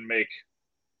to even make,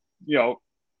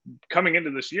 coming into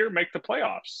this year, make the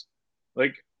playoffs.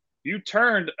 Like, you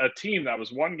turned a team that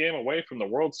was one game away from the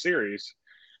World Series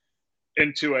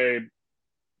into a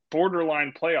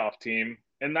borderline playoff team,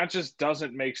 and that just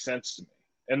doesn't make sense to me.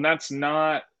 And that's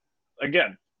not,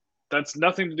 again, that's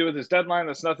nothing to do with this deadline.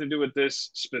 That's nothing to do with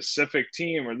this specific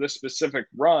team or this specific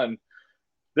run.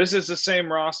 This is the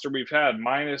same roster we've had,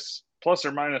 plus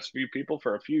or minus a few people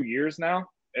for a few years now,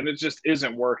 and it just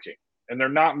isn't working. And they're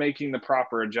not making the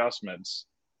proper adjustments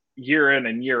year in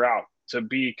and year out to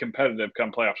be competitive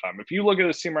come playoff time. If you look at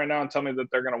this team right now and tell me that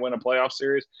they're going to win a playoff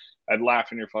series, I'd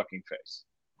laugh in your fucking face.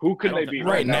 Who could they be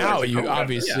right now? You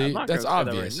obviously, that's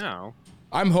obvious. Right now.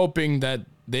 I'm hoping that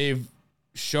they've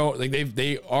shown, like,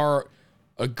 they are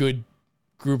a good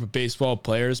group of baseball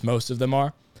players. Most of them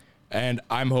are. And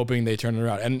I'm hoping they turn it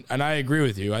around. And I agree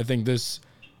with you. I think this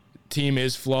team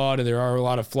is flawed, and there are a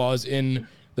lot of flaws in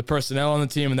the personnel on the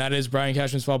team, and that is Brian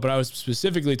Cashman's fault. But I was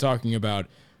specifically talking about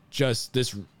just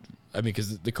this,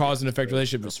 because the cause and effect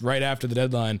relationship was right after the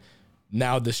deadline.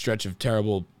 Now this stretch of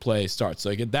terrible play starts.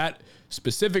 Like, that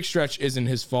specific stretch isn't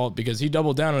his fault because he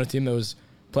doubled down on a team that was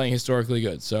playing historically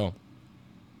good. So,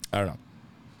 I don't know.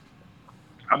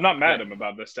 I'm not mad at him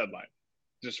about this deadline,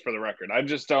 just for the record. I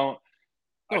just don't.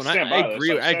 I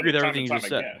agree with everything you just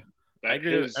said. I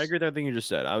agree with everything you just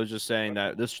said. I was just saying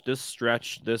that this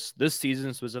stretch, this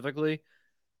season specifically,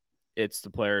 it's the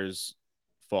players'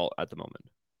 fault at the moment.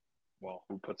 Well,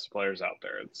 who puts the players out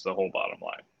there? It's the whole bottom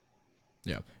line.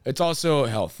 Yeah. It's also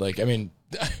health. Like,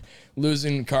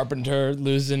 losing Carpenter,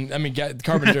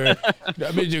 Carpenter.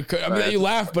 You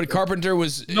laugh, but Carpenter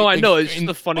was I know it's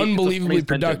just unbelievably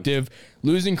productive.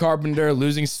 Losing Carpenter,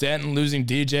 losing Stanton, losing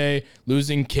DJ,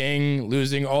 losing King,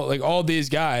 losing all these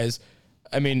guys.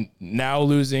 Now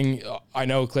losing. I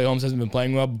know Clay Holmes hasn't been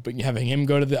playing well, but having him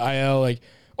go to the IL,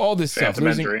 all this stuff.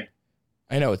 Injury.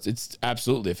 I know it's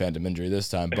absolutely a phantom injury this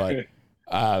time, but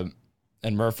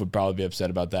and Murph would probably be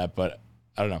upset about that, but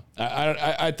I don't know.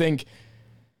 I think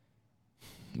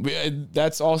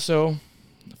that's also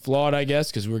flawed, I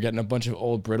guess, because we're getting a bunch of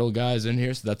old brittle guys in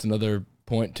here, so that's another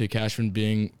point to Cashman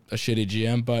being a shitty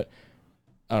GM. But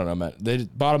I don't know, man.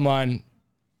 Bottom line,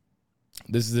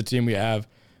 this is the team we have.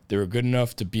 They were good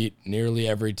enough to beat nearly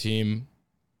every team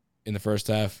in the first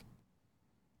half.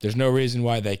 There's no reason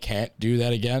why they can't do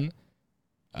that again.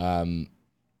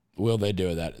 Will they do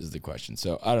it? That is the question.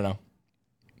 So I don't know.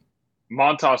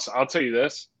 Montas, I'll tell you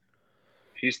this.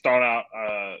 He's thrown out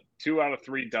 2 out of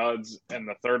 3 duds, and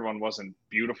the third one wasn't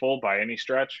beautiful by any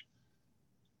stretch.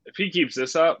 If he keeps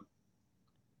this up,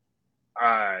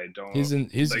 I don't.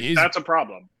 That's a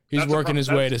problem. He's working his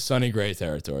way to Sonny Gray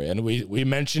territory, and we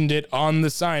mentioned it on the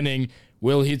signing.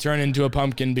 Will he turn into a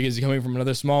pumpkin because he's coming from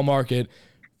another small market,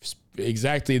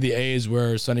 exactly the A's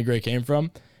where Sonny Gray came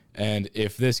from? And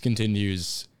if this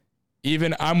continues,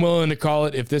 even I'm willing to call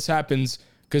it if this happens,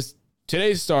 because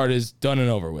today's start is done and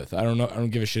over with. I don't know. I don't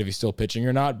give a shit if he's still pitching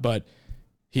or not, but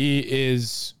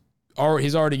he's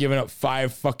already given up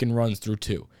 5 fucking runs through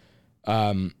 2.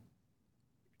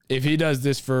 If he does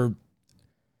this for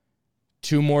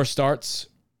 2 more starts,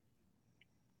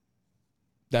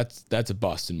 that's a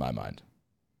bust in my mind.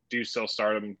 Do you still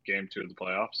start him game 2 of the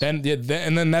playoffs? Then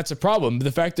that's a problem.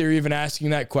 The fact that you're even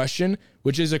asking that question,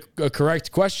 which is a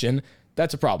correct question,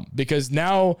 that's a problem, because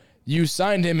now you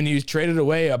signed him and you traded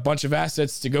away a bunch of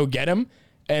assets to go get him,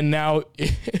 and now you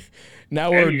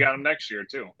got him next year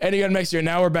too. And you got him next year.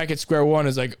 Now we're back at square one.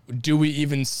 Is do we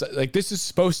even this is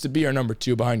supposed to be our number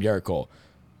 2 behind Garrett Cole?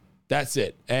 That's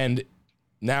it. And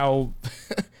now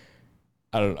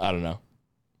I don't know.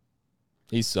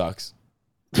 He sucks.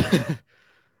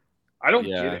 I don't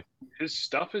get it. His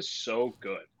stuff is so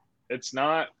good. It's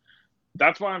not.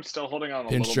 That's why I'm still holding on a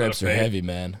little bit of faith. Pinstripes are heavy,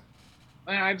 man.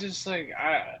 I just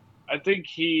I think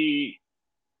he'll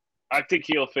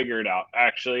figure it out,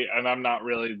 actually. And I'm not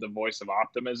really the voice of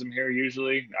optimism here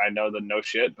usually. I know the no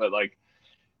shit, but No.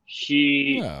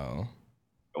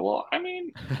 Well,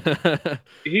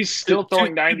 he's still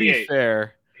throwing 98. To be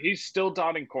fair. He's still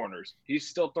dotting corners. He's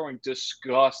still throwing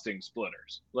disgusting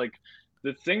splitters.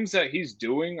 The things that he's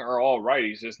doing are all right.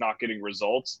 He's just not getting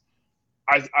results.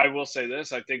 I will say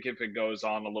this. I think if it goes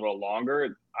on a little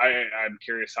longer, I'm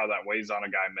curious how that weighs on a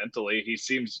guy mentally. He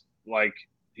seems like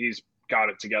he's got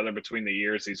it together between the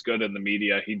years. He's good in the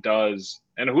media. He does.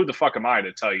 And who the fuck am I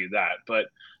to tell you that? But,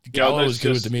 Gallo was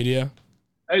good with the media.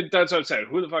 That's what I'm saying.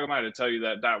 Who the fuck am I to tell you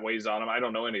that weighs on him? I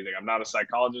don't know anything. I'm not a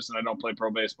psychologist and I don't play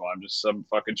pro baseball. I'm just some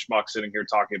fucking schmuck sitting here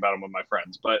talking about him with my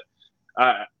friends. But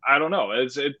I don't know.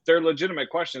 They're legitimate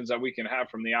questions that we can have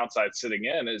from the outside sitting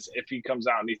in. Is if he comes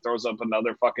out and he throws up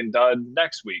another fucking dud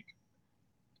next week,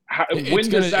 when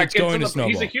does that get to the snowball?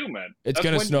 He's a human. It's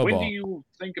going to snowball. When do you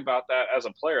think about that as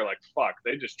a player? Like, fuck,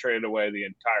 they just traded away the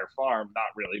entire farm. Not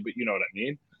really, but you know what I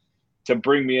mean. To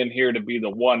bring me in here to be the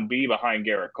 1B behind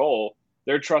Garrett Cole.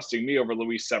 They're trusting me over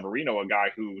Luis Severino, a guy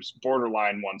who's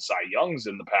borderline won Cy Youngs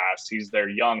in the past. He's their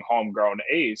young homegrown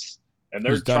ace, and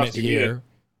they're trusting here,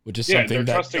 which is something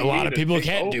that a lot of people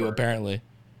can't do apparently.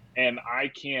 And I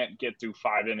can't get through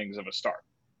 5 innings of a start.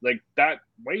 Like, that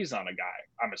weighs on a guy.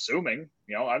 I'm assuming.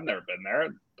 I've never been there,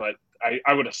 but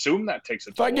I would assume that takes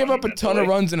a toll. If I give up a ton of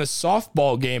runs in a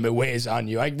softball game, it weighs on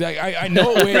you. I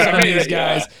know it weighs on these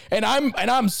guys, and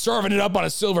I'm serving it up on a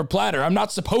silver platter. I'm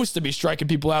not supposed to be striking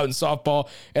people out in softball,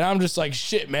 and I'm just like,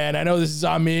 shit, man. I know this is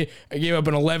on me. I gave up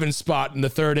an 11 spot in the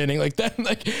 3rd inning, like that.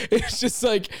 Like, it's just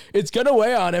like it's gonna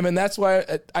weigh on him, and that's why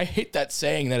I hate that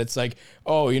saying that it's like,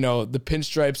 oh, the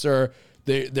pinstripes are.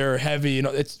 They're heavy.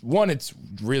 It's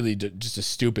really just a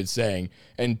stupid saying,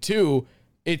 and 2,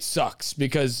 it sucks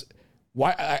because.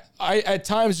 Why I at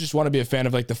times just want to be a fan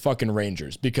of like the fucking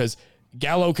Rangers because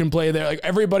Gallo can play there. Like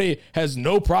everybody has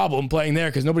no problem playing there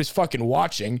because nobody's fucking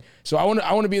watching. So I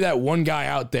want to be that one guy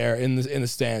out there in the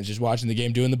stands just watching the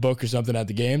game, doing the book or something at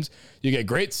the games. You get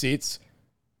great seats.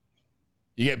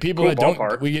 You get people that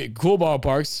don't. We get cool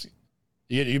ballparks.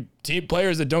 You get team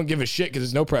players that don't give a shit because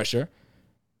there's no pressure.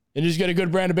 And you just get a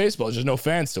good brand of baseball. There's just no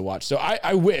fans to watch. So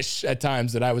I wish at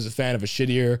times that I was a fan of a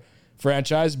shittier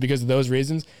franchise because of those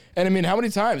reasons. And I mean, how many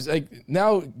times? Like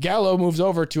now Gallo moves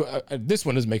over to this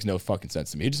one makes no fucking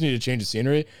sense to me. He just need to change the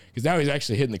scenery because now he's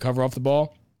actually hitting the cover off the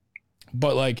ball.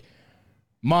 But like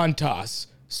Montas,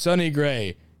 Sonny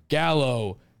Gray,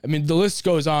 Gallo. I mean, the list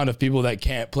goes on of people that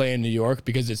can't play in New York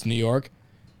because it's New York.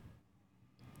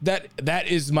 That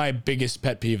is my biggest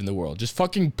pet peeve in the world. Just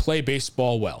fucking play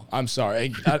baseball well. I'm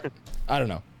sorry. I don't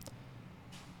know.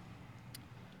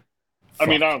 I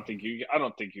mean, I don't think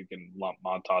you can lump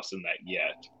Montas in that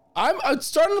yet. I'm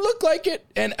starting to look like it,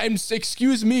 and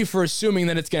excuse me for assuming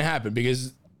that it's going to happen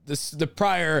because the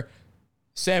prior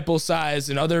sample size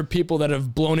and other people that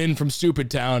have blown in from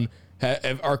Stupid Town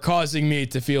are causing me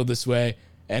to feel this way,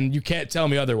 and you can't tell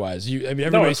me otherwise.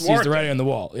 Everybody sees the writing on the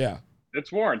wall. Yeah,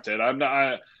 it's warranted.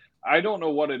 I don't know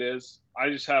what it is. I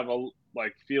just have a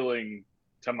feeling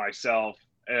to myself,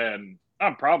 and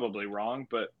I'm probably wrong,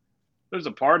 but there's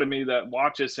a part of me that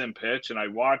watches him pitch and I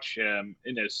watch him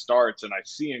in his starts and I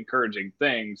see encouraging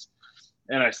things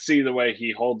and I see the way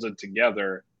he holds it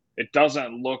together. It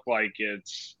doesn't look like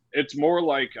it's more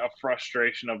like a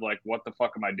frustration of like, what the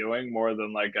fuck am I doing? More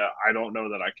than like, I don't know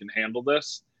that I can handle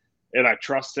this. And I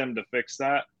trust him to fix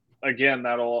that. Again,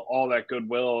 all that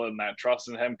goodwill and that trust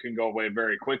in him can go away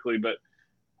very quickly. But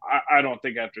I don't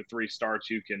think after 3 starts,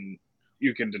 you can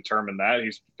determine that.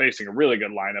 He's facing a really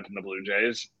good lineup in the Blue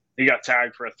Jays. He got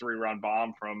tagged for a 3-run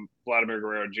bomb from Vladimir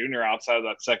Guerrero Jr. Outside of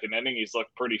that 2nd inning, he's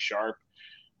looked pretty sharp.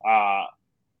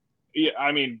 Yeah,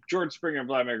 I mean, George Springer and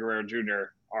Vladimir Guerrero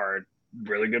Jr. are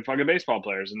really good fucking baseball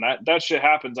players, and that shit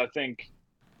happens. I think.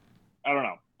 I don't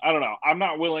know. I'm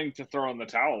not willing to throw in the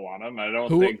towel on him. I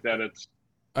don't think that it's.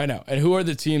 I know. And who are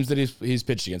the teams that he's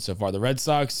pitched against so far? The Red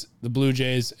Sox, the Blue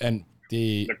Jays, and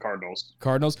the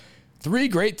Cardinals. 3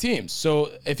 great teams. So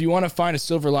if you want to find a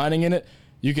silver lining in it,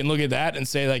 you can look at that and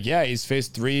say, like, yeah, he's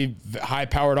faced 3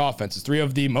 high-powered offenses, 3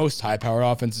 of the most high-powered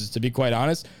offenses, to be quite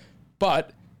honest.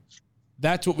 But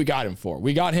that's what we got him for.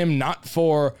 We got him not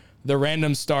for the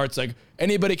random starts. Like,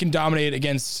 anybody can dominate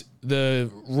against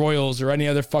the Royals or any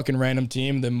other fucking random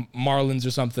team, the Marlins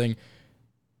or something,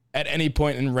 at any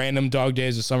point in random dog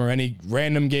days of summer, any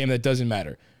random game that doesn't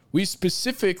matter. We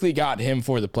specifically got him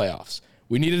for the playoffs.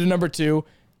 We needed a number 2.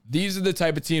 These are the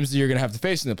type of teams that you're going to have to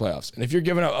face in the playoffs. And if you're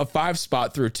giving a 5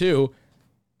 spot through 2,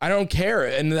 I don't care.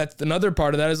 And that's another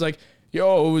part of that is like,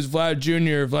 yo, it was Vlad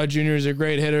Jr. Vlad Jr. is a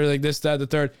great hitter, like this, that, the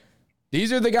third.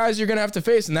 These are the guys you're going to have to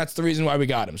face, and that's the reason why we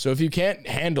got him. So if you can't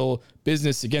handle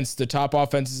business against the top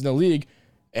offenses in the league,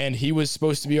 and he was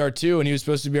supposed to be our 2, and he was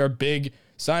supposed to be our big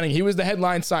signing, he was the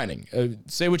headline signing.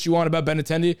 Say what you want about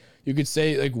Benintendi. You could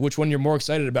say like which one you're more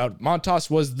excited about. Montas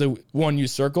was the one you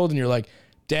circled, and you're like,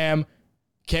 damn,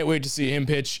 can't wait to see him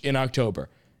pitch in October.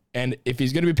 And if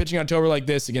he's going to be pitching October like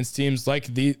this against teams like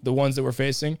the ones that we're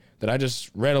facing that I just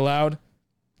read aloud,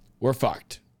 we're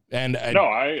fucked. And I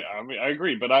mean I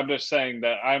agree, but I'm just saying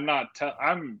that I'm not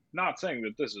saying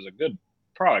that this is a good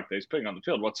product that he's putting on the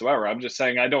field whatsoever. I'm just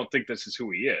saying I don't think this is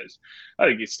who he is. I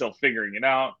think he's still figuring it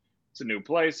out. It's a new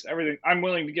place, everything. I'm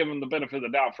willing to give him the benefit of the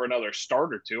doubt for another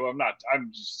start or two.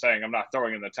 I'm just saying I'm not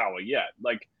throwing in the towel yet.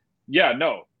 Like, yeah,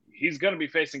 no, he's going to be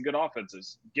facing good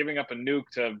offenses. Giving up a nuke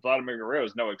to Vladimir Guerrero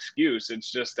is no excuse.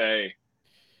 It's just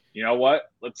you know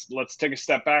what? Let's take a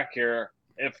step back here.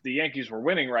 If the Yankees were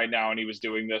winning right now and he was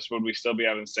doing this, would we still be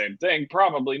having the same thing?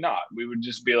 Probably not. We would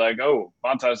just be like, oh,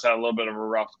 Montas had a little bit of a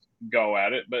rough go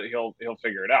at it, but he'll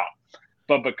figure it out.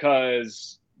 But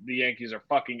because the Yankees are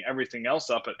fucking everything else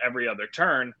up at every other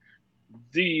turn,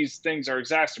 these things are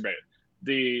exacerbated.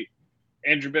 The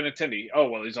Andrew Benintendi, oh,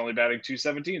 well, he's only batting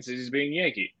 .217 since he's being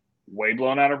Yankee. Way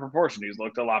blown out of proportion. He's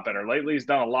looked a lot better lately. He's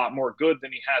done a lot more good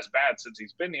than he has bad since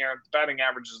he's been here. The batting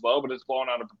average is low, but it's blown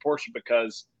out of proportion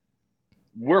because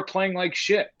we're playing like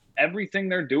shit. Everything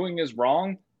they're doing is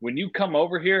wrong. When you come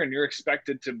over here and you're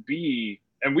expected to be,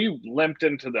 and we limped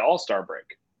into the All-Star break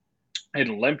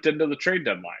and limped into the trade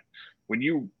deadline. When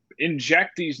you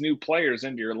inject these new players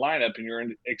into your lineup and you're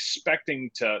expecting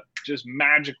to just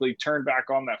magically turn back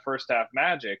on that first half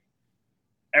magic,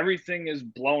 everything is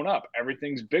blown up.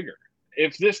 Everything's bigger.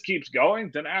 If this keeps going,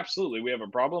 then absolutely we have a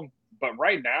problem. But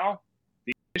right now,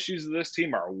 the issues of this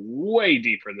team are way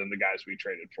deeper than the guys we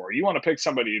traded for. You want to pick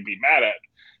somebody to be mad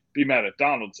at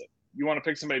Donaldson. You want to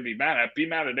pick somebody to be mad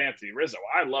at Anthony Rizzo.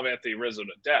 I love Anthony Rizzo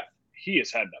to death. He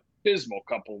has had an abysmal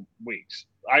couple weeks.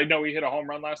 I know he hit a home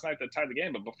run last night that tied the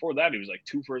game, but before that, he was like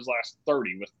 2 for his last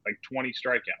 30 with like 20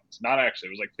 strikeouts. Not actually,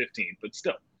 it was like 15, but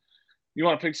still. You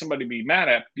want to pick somebody to be mad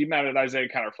at Isaiah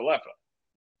Kiner-Falefa.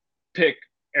 Pick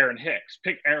Aaron Hicks.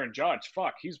 Pick Aaron Judge.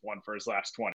 Fuck, he's 1 for his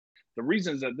last 20. The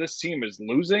reasons that this team is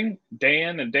losing day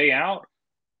in and day out,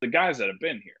 the guys that have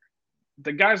been here.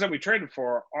 The guys that we traded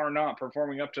for are not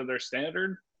performing up to their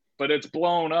standard, but it's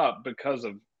blown up because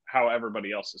of how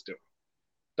everybody else is doing.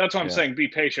 That's why I'm saying be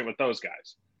patient with those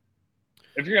guys.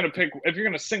 If you're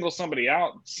going to single somebody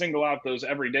out, single out those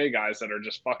everyday guys that are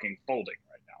just fucking folding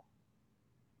right now.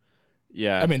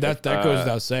 Yeah. I mean, that goes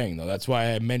without saying, though. That's why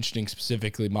I'm mentioning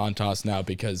specifically Montas now,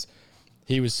 because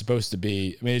he was supposed to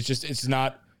be, I mean, it's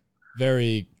not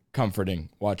very comforting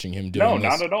watching him doing this. No,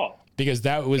 not at all. Because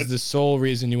that was the sole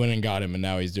reason you went and got him, and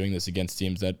now he's doing this against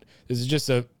teams that this is just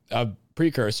a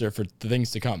precursor for the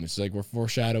things to come. It's like we're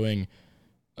foreshadowing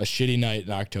a shitty night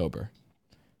in October.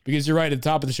 Because you're right at the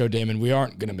top of the show, Damon, we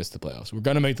aren't going to miss the playoffs. We're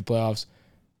going to make the playoffs.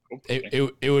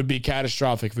 It would be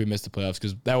catastrophic if we missed the playoffs,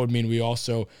 because that would mean we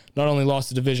also not only lost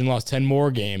the division, lost 10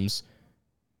 more games,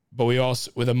 but we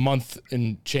also, with a month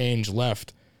and change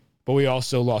left, but we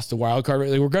also lost the wild card.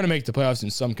 Like, we're going to make the playoffs in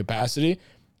some capacity,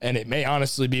 and it may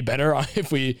honestly be better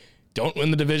if we don't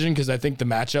win the division, because I think the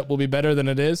matchup will be better than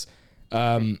it is.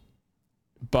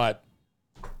 But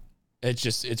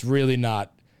it's really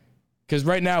not. Because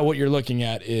right now what you're looking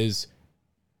at is,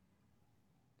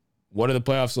 what do the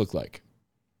playoffs look like?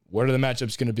 What are the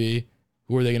matchups going to be?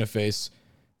 Who are they going to face?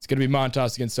 It's going to be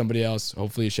Montas against somebody else.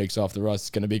 Hopefully he shakes off the rust. It's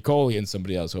going to be Cole against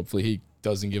somebody else. Hopefully he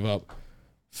doesn't give up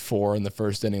 4 in the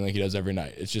first inning like he does every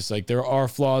night. It's just like there are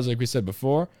flaws, like we said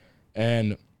before.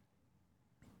 And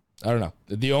I don't know.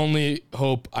 The only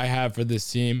hope I have for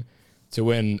this team to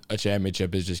win a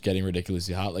championship is just getting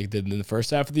ridiculously hot like it did in the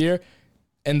first half of the year.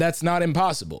 And that's not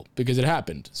impossible because it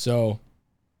happened. So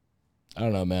I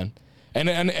don't know, man.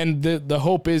 And the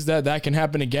hope is that can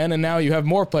happen again. And now you have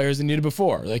more players than you did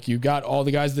before. Like, you got all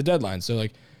the guys at the deadline. So,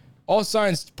 like, all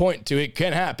signs point to it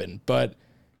can happen. But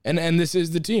and this is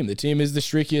the team. The team is the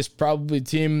streakiest probably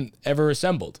team ever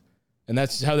assembled. And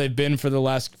that's how they've been for the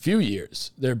last few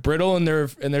years. They're brittle and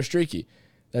they're streaky.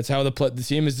 That's how the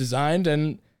team is designed.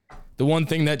 And the one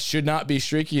thing that should not be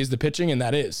streaky is the pitching, and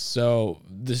that is. So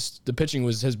the pitching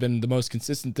has been the most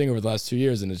consistent thing over the last 2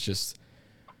 years, and it's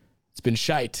been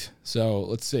shite. So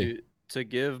let's see. To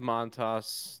give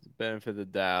Montas the benefit of the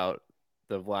doubt,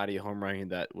 the Vladdy home run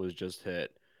that was just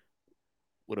hit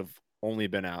would have only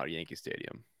been out at Yankee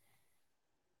Stadium.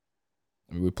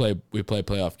 I mean, we play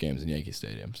playoff games in Yankee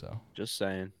Stadium, so just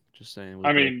saying.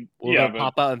 We'll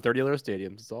pop out in 30 other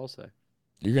stadiums. That's all I'll say.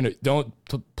 Don't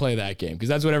play that game, because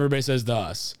that's what everybody says to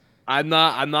us. I'm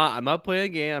not playing a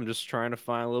game. I'm just trying to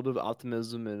find a little bit of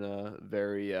optimism in a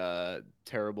very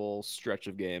terrible stretch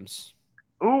of games.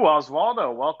 Ooh,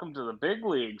 Oswaldo, welcome to the big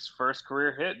leagues. First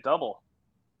career hit, double.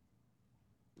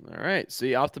 All right,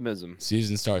 see, optimism.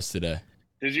 Season starts today.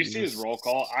 Did you see his roll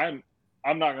call?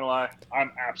 I'm not gonna lie,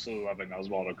 I'm absolutely loving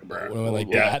Oswaldo Cabrera.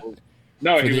 That?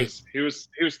 No, For he was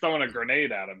throwing a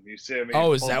grenade at him. You see him?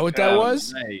 Oh, is that what that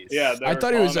was? Nice. Yeah, I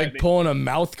thought he was like pulling a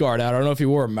mouth guard out. I don't know if he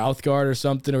wore a mouth guard or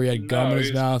something, or he had gum in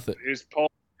his mouth. He's pulling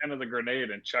into the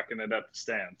grenade and chucking it at the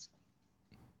stands.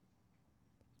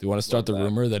 Do you want to start the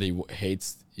rumor that he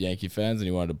hates Yankee fans and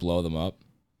he wanted to blow them up?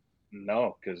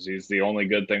 No, because he's the only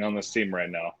good thing on this team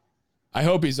right now. I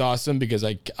hope he's awesome because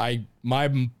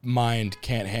my mind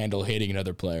can't handle hating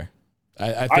another player.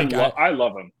 I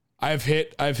love him. I've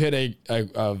hit a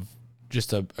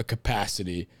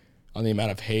capacity on the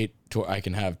amount of hate I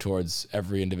can have towards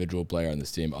every individual player on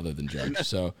this team other than Judge.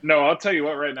 So no, I'll tell you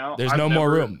what. Right now, there's no more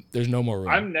room. There's no more room.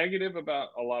 I'm negative about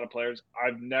a lot of players.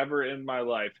 I've never in my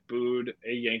life booed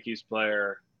a Yankees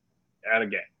player at a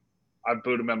game. I've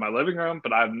booed him in my living room,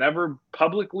 but I've never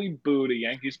publicly booed a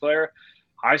Yankees player.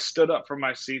 I stood up from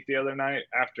my seat the other night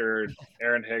after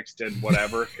Aaron Hicks did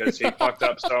whatever because he fucked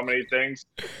up so many things.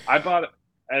 I bought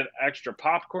an extra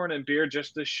popcorn and beer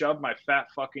just to shove my fat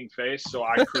fucking face so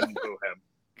I couldn't boo him.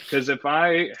 Because if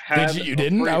I had... You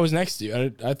didn't? I was next to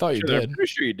you. I thought you did. I'm pretty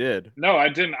sure you did. No, I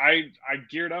didn't. I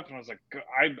geared up and I was like,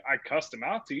 I cussed him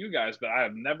out to you guys, but I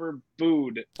have never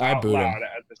booed out loud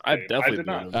at this game. I definitely booed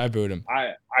him. I booed him.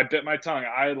 I bit my tongue.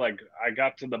 I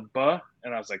got to the buh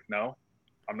and I was like, no,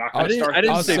 I'm not going to start. I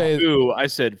didn't say boo. I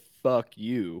said fuck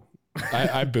you.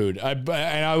 I booed. And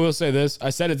I will say this.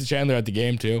 I said it to Chandler at the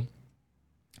game too.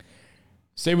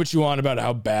 Say what you want about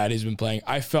how bad he's been playing.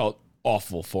 I felt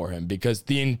awful for him because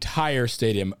the entire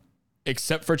stadium,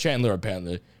 except for Chandler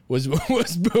apparently, was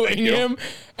booing him.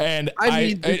 And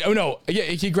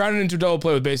he grounded into a double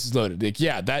play with bases loaded. Like,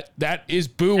 yeah, that is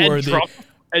boo worthy.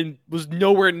 And was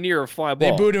nowhere near a fly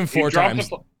ball. They booed him four times.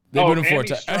 They booed him 4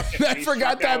 times. I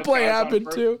forgot that play happened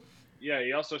too. Yeah,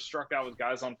 he also struck out with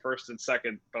guys on first and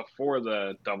second before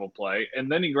the double play,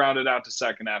 and then he grounded out to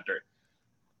second after.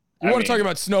 You want to talk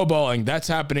about snowballing? That's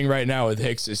happening right now with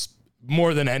Hicks is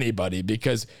more than anybody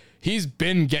because he's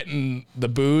been getting the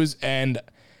boos. And,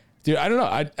 dude, I don't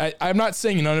know. I'm not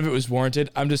saying none of it was warranted.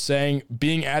 I'm just saying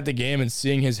being at the game and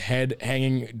seeing his head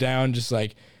hanging down, just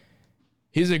like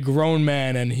he's a grown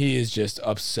man and he is just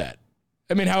upset.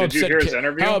 I mean, how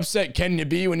upset can you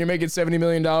be when you're making $70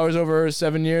 million over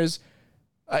 7 years?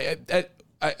 I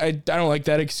don't like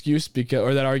that excuse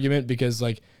or that argument because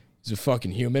like he's a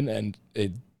fucking human and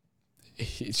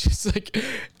it's just like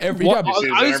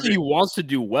obviously he wants to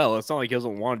do well. It's not like he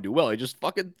doesn't want to do well. He just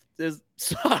fucking is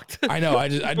sucked. I know. I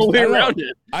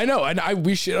know. And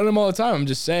we shit on him all the time. I'm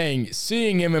just saying,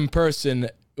 seeing him in person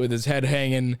with his head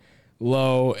hanging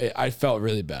low, I felt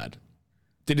really bad.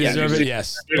 Did he deserve it?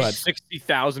 Yes. But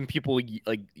 60,000 people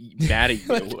like mad at you.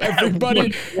 Like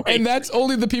everybody, and that's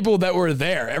only the people that were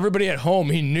there. Everybody at home,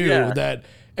 he knew that.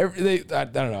 I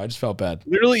don't know. I just felt bad.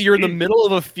 Literally, you're in the middle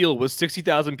of a field with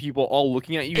 60,000 people all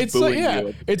looking at you. It's like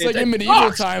it's like in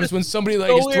medieval times when somebody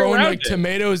like is throwing like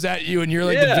tomatoes at you, and you're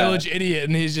like the village idiot,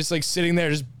 and he's just like sitting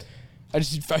there. I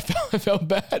felt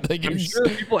bad. Like I'm sure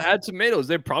people had tomatoes.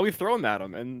 They're probably throwing at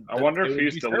him, and I wonder if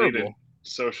he's deleted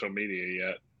social media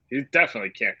yet. He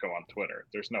definitely can't go on Twitter.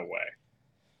 There's no way.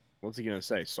 What's he gonna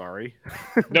say? Sorry.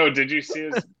 No, did you see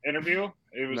his interview?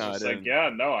 It was just like,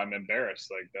 I'm embarrassed.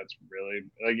 Like that's really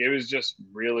like it was just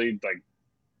really like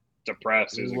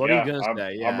depressed. It was what like, are you gonna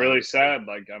say? I'm really sad.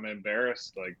 Like I'm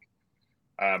embarrassed. Like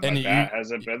my bat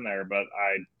hasn't been there, but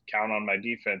I count on my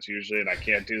defense usually, and I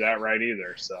can't do that right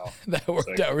either. So that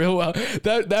worked out real well.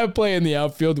 That play in the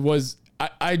outfield was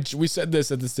we said this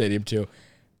at the stadium too.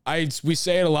 We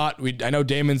say it a lot. I know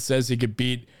Damon says he could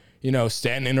beat,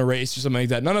 Stanton in a race or something like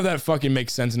that. None of that fucking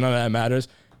makes sense. None of that matters.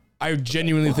 I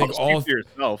genuinely think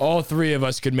all three of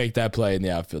us could make that play in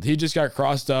the outfield. He just got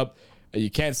crossed up.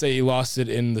 You can't say he lost it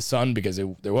in the sun because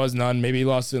there was none. Maybe he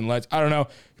lost it in lights. I don't know.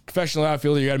 Professional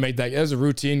outfielder, you got to make that. It was a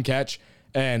routine catch,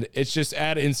 and it's just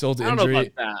add insult to injury. I don't know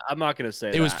about that. I'm not going to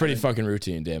say it was pretty fucking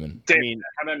routine, Damon. I mean,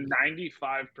 had a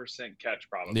 95% catch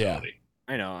probability. Yeah.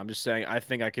 I know. I'm just saying. I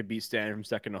think I could beat Stanton from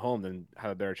second to home, then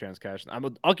have a better chance catching.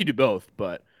 I could do both,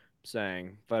 but I'm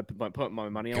saying if I put my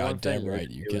money on one thing, right,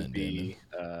 you it can would be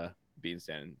beating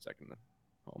Stanton second to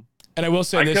home. And I will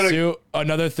say this too.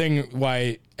 Another thing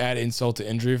why add insult to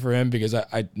injury for him because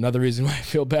another reason why I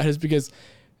feel bad is because,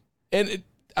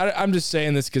 I'm just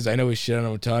saying this because I know we shit on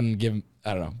him a ton and give him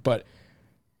I don't know, but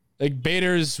like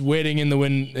Bader's waiting in the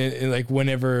wind, like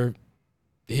whenever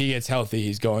he gets healthy,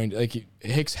 he's going like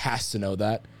Hicks has to know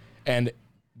that, and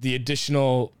the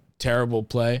additional terrible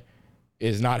play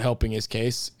is not helping his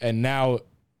case. And now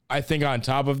I think on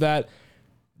top of that,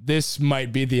 this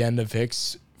might be the end of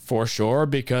Hicks for sure,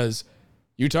 because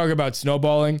you talk about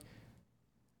snowballing,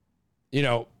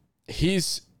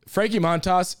 he's Frankie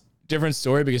Montas, different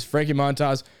story because Frankie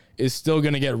Montas is still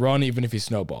going to get run even if he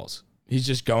snowballs. He's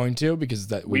just going to because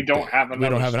that we don't have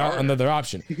another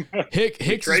option.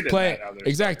 Hicks is playing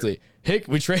exactly.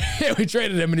 We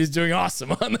traded him and he's doing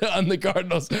awesome on the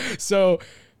Cardinals. So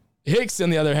Hicks, on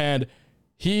the other hand,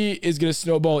 he is going to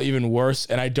snowball even worse,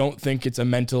 and I don't think it's a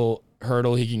mental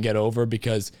hurdle he can get over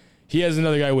because he has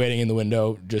another guy waiting in the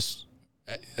window,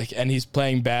 and he's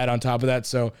playing bad on top of that.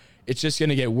 So it's just going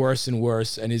to get worse and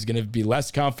worse, and he's going to be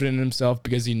less confident in himself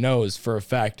because he knows for a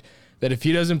fact that if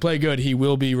he doesn't play good, he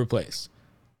will be replaced.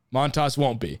 Montas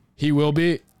won't be. He will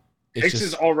be. Hicks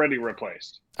is already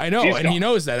replaced. I know, and he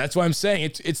knows that. That's why I'm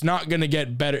saying it's not going to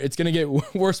get better. It's going to get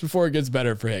worse before it gets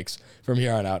better for Hicks from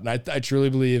here on out. And I truly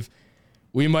believe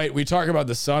we talk about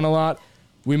the Sun a lot.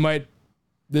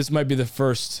 This might be the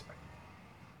first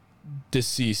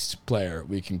deceased player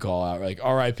we can call out. Like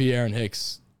R.I.P. Aaron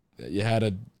Hicks. You had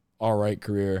a all right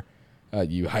career.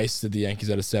 You heisted the Yankees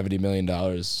out of $70 million.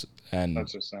 And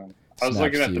that's just I was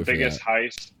looking at the biggest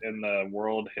heist in the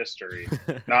world history,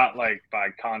 not like by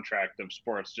contract of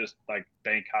sports, just like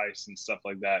bank heists and stuff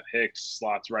like that. Hicks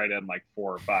slots right in like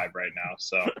 4 or 5 right now.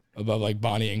 So above like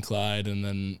Bonnie and Clyde, and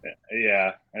then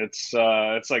it's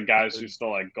like guys who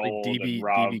stole like gold like and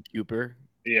robbed. DB Cooper.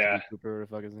 Yeah, DB Cooper, what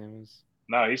the fuck his name is?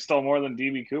 No, he stole more than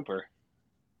DB Cooper.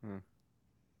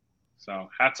 So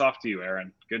hats off to you,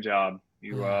 Aaron. Good job.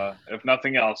 You, if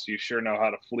nothing else, you sure know how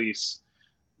to fleece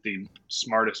the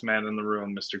smartest man in the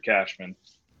room, Mr. Cashman.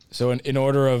 So in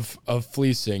order of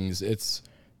fleecings, it's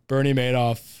Bernie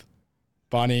Madoff,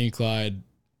 Bonnie and Clyde,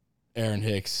 Aaron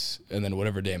Hicks, and then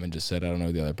whatever Damon just said. I don't know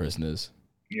who the other person is.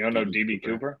 You don't know DB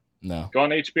Cooper? No. Go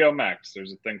on HBO Max.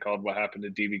 There's a thing called What Happened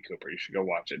to DB Cooper. You should go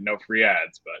watch it. No free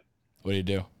ads, but. What do you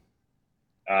do?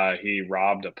 He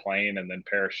robbed a plane and then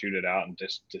parachuted out and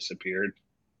just disappeared.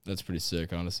 That's pretty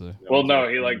sick, honestly. Well, no,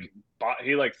 he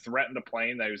threatened a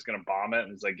plane that he was going to bomb it,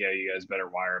 and he's like, "Yeah, you guys better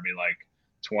wire me like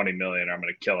 $20 million, or I'm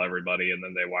going to kill everybody." And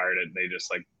then they wired it, and they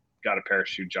just like got a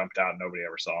parachute, jumped out, and nobody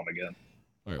ever saw him again.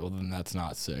 All right, well then that's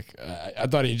not sick. I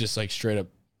thought he just like straight up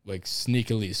like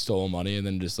sneakily stole money and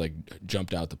then just like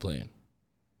jumped out the plane.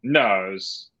 No, it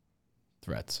was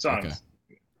threats. Okay.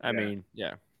 I mean,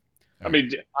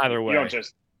 either way, way,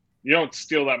 you don't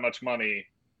steal that much money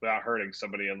without hurting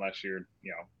somebody unless you're,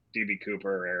 DB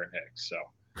Cooper or Aaron Hicks. So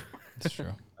that's true.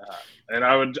 And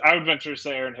I would venture to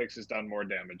say Aaron Hicks has done more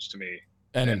damage to me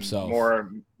and himself,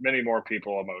 many more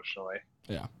people emotionally.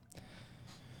 Yeah.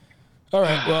 All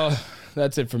right. Well,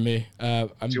 that's it for me. Do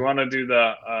you want to do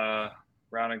the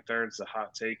rounding thirds, the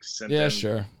hot takes? Yeah,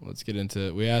 sure. Let's get into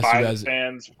it. We asked you guys. The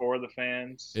fans for the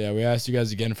fans. Yeah, we asked you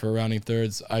guys again for rounding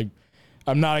thirds.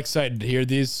 I'm not excited to hear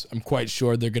these. I'm quite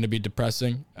sure they're going to be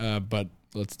depressing, but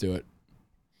let's do it.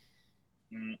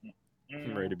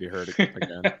 I'm ready to be heard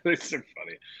again. These are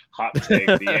funny. Hot take: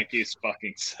 the Yankees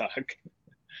fucking suck.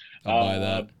 I'll buy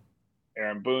that.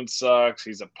 Aaron Boone sucks.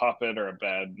 He's a puppet or a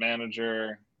bad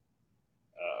manager.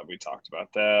 We talked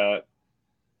about that.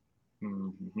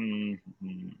 The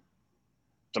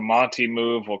Monty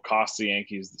move will cost the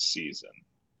Yankees the season.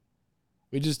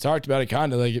 We just talked about it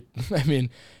kind of like, I mean,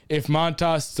 if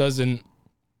Montas doesn't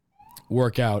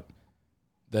work out,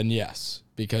 then yes,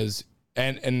 because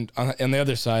and on the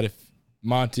other side, if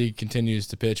Monty continues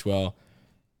to pitch well,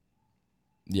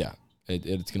 yeah,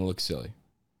 it's gonna look silly.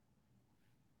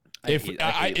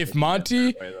 If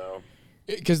Monty,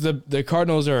 because the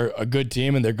Cardinals are a good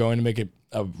team and they're going to make a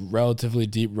relatively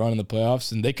deep run in the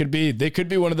playoffs, and they could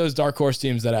be one of those dark horse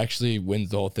teams that actually wins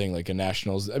the whole thing, like a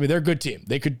Nationals. I mean, they're a good team.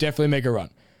 They could definitely make a run.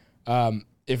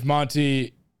 If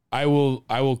Monty, I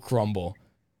will crumble.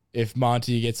 If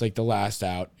Monty gets like the last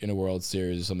out in a World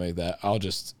Series or something like that, I'll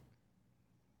just.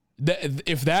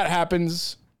 If that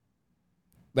happens,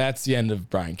 that's the end of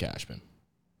Brian Cashman.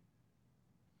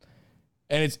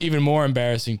 And it's even more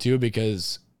embarrassing too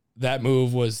because that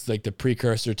move was like the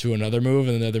precursor to another move,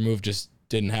 and another move just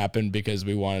didn't happen because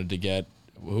we wanted to get,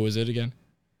 who was it again?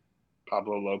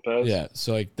 Pablo Lopez. Yeah,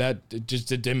 so like that it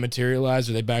didn't materialize,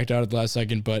 or they backed out at the last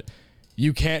second. But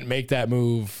you can't make that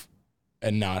move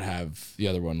and not have the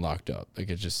other one locked up. Like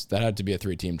that had to be a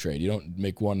 3-team trade. You don't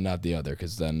make one, not the other,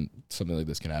 because then something like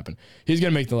this can happen. He's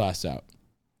gonna make the last out,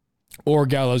 or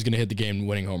Gallo's gonna hit the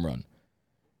game-winning home run,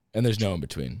 and there's no in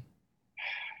between.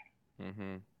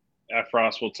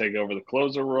 Efros will take over the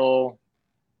closer role.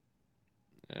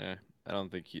 Yeah, I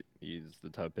don't think he's the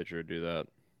type of pitcher to do that.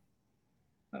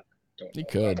 He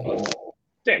could.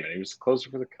 Damn it, he was the closer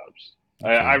for the Cubs.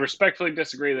 Okay. I respectfully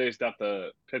disagree that he's not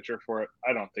the pitcher for it.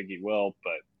 I don't think he will,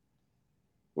 but it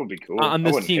would be cool. On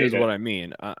this team is what I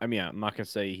mean. I mean, I'm not going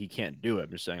to say he can't do it.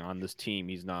 I'm just saying on this team,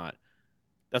 he's not.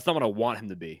 That's not what I want him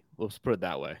to be. Let's put it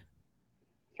that way.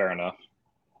 Fair enough.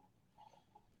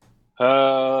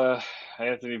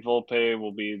 Anthony Volpe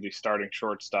will be the starting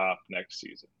shortstop next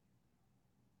season.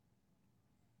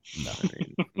 No, I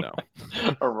mean, no.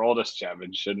 Aroldis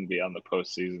Chapman shouldn't be on the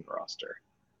postseason roster.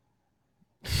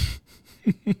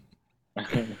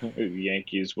 The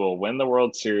Yankees will win the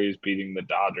World Series, beating the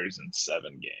Dodgers in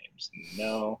 7 games.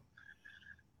 No.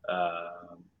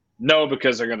 No,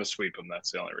 because they're going to sweep them.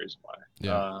 That's the only reason why.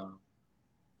 Yeah.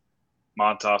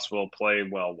 Montas will play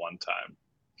well one time.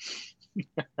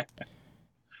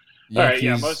 All right,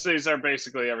 yeah, most of these are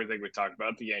basically everything we talked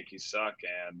about. The Yankees suck,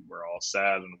 and we're all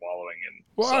sad and wallowing in.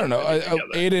 Well, I don't know.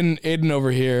 Aiden over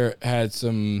here had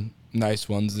some nice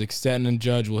ones. Stanton and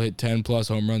Judge will hit 10-plus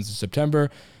home runs in September,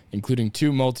 including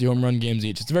 2 multi-home run games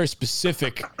each. It's a very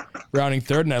specific rounding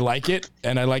third, and I like it,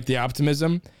 and I like the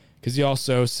optimism, because he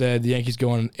also said the Yankees go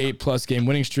on an 8-plus game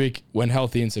winning streak when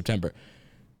healthy in September.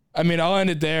 I mean, I'll end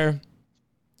it there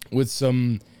with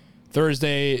some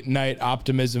Thursday night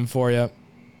optimism for you.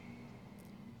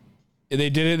 They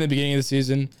did it in the beginning of the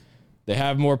season. They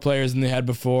have more players than they had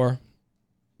before.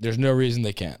 There's no reason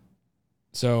they can't.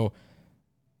 So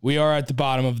we are at the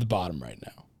bottom of the bottom right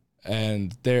now.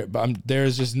 And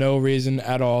there's just no reason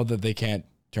at all that they can't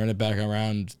turn it back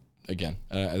around again.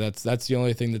 That's the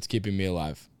only thing that's keeping me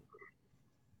alive.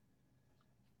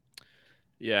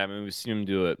 Yeah, I mean, we've seen him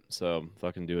do it, so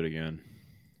fucking do it again.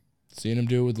 Seen him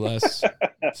do it with less,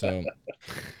 so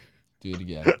do it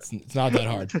again. It's not that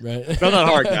hard, right? It's not that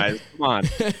hard, guys. Come on.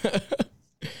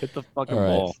 Hit the fucking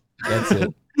ball. That's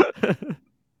it.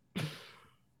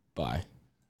 Bye.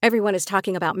 Everyone is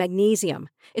talking about magnesium.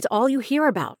 It's all you hear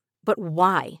about. But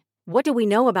why? What do we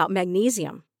know about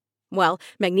magnesium? Well,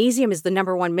 magnesium is the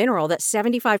 #1 mineral that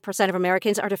 75% of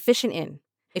Americans are deficient in.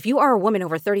 If you are a woman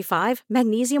over 35,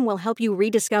 magnesium will help you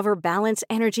rediscover balance,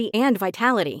 energy, and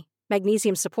vitality.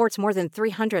 Magnesium supports more than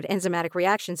 300 enzymatic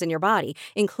reactions in your body,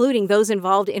 including those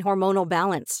involved in hormonal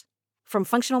balance. From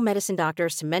functional medicine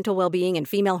doctors to mental well-being and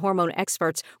female hormone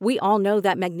experts, we all know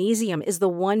that magnesium is the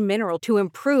one mineral to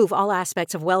improve all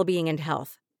aspects of well-being and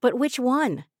health. But which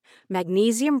one?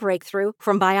 Magnesium Breakthrough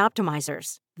from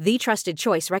Bioptimizers, the trusted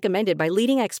choice recommended by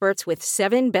leading experts with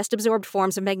 7 best-absorbed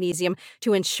forms of magnesium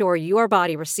to ensure your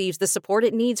body receives the support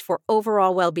it needs for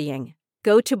overall well-being.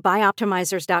 Go to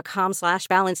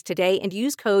bioptimizers.com/balance today and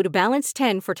use code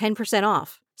BALANCE10 for 10%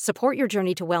 off. Support your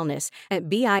journey to wellness at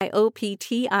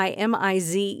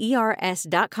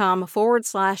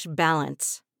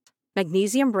bioptimizers.com/balance.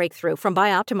 Magnesium Breakthrough from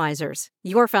Bioptimizers,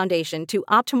 your foundation to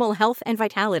optimal health and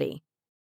vitality.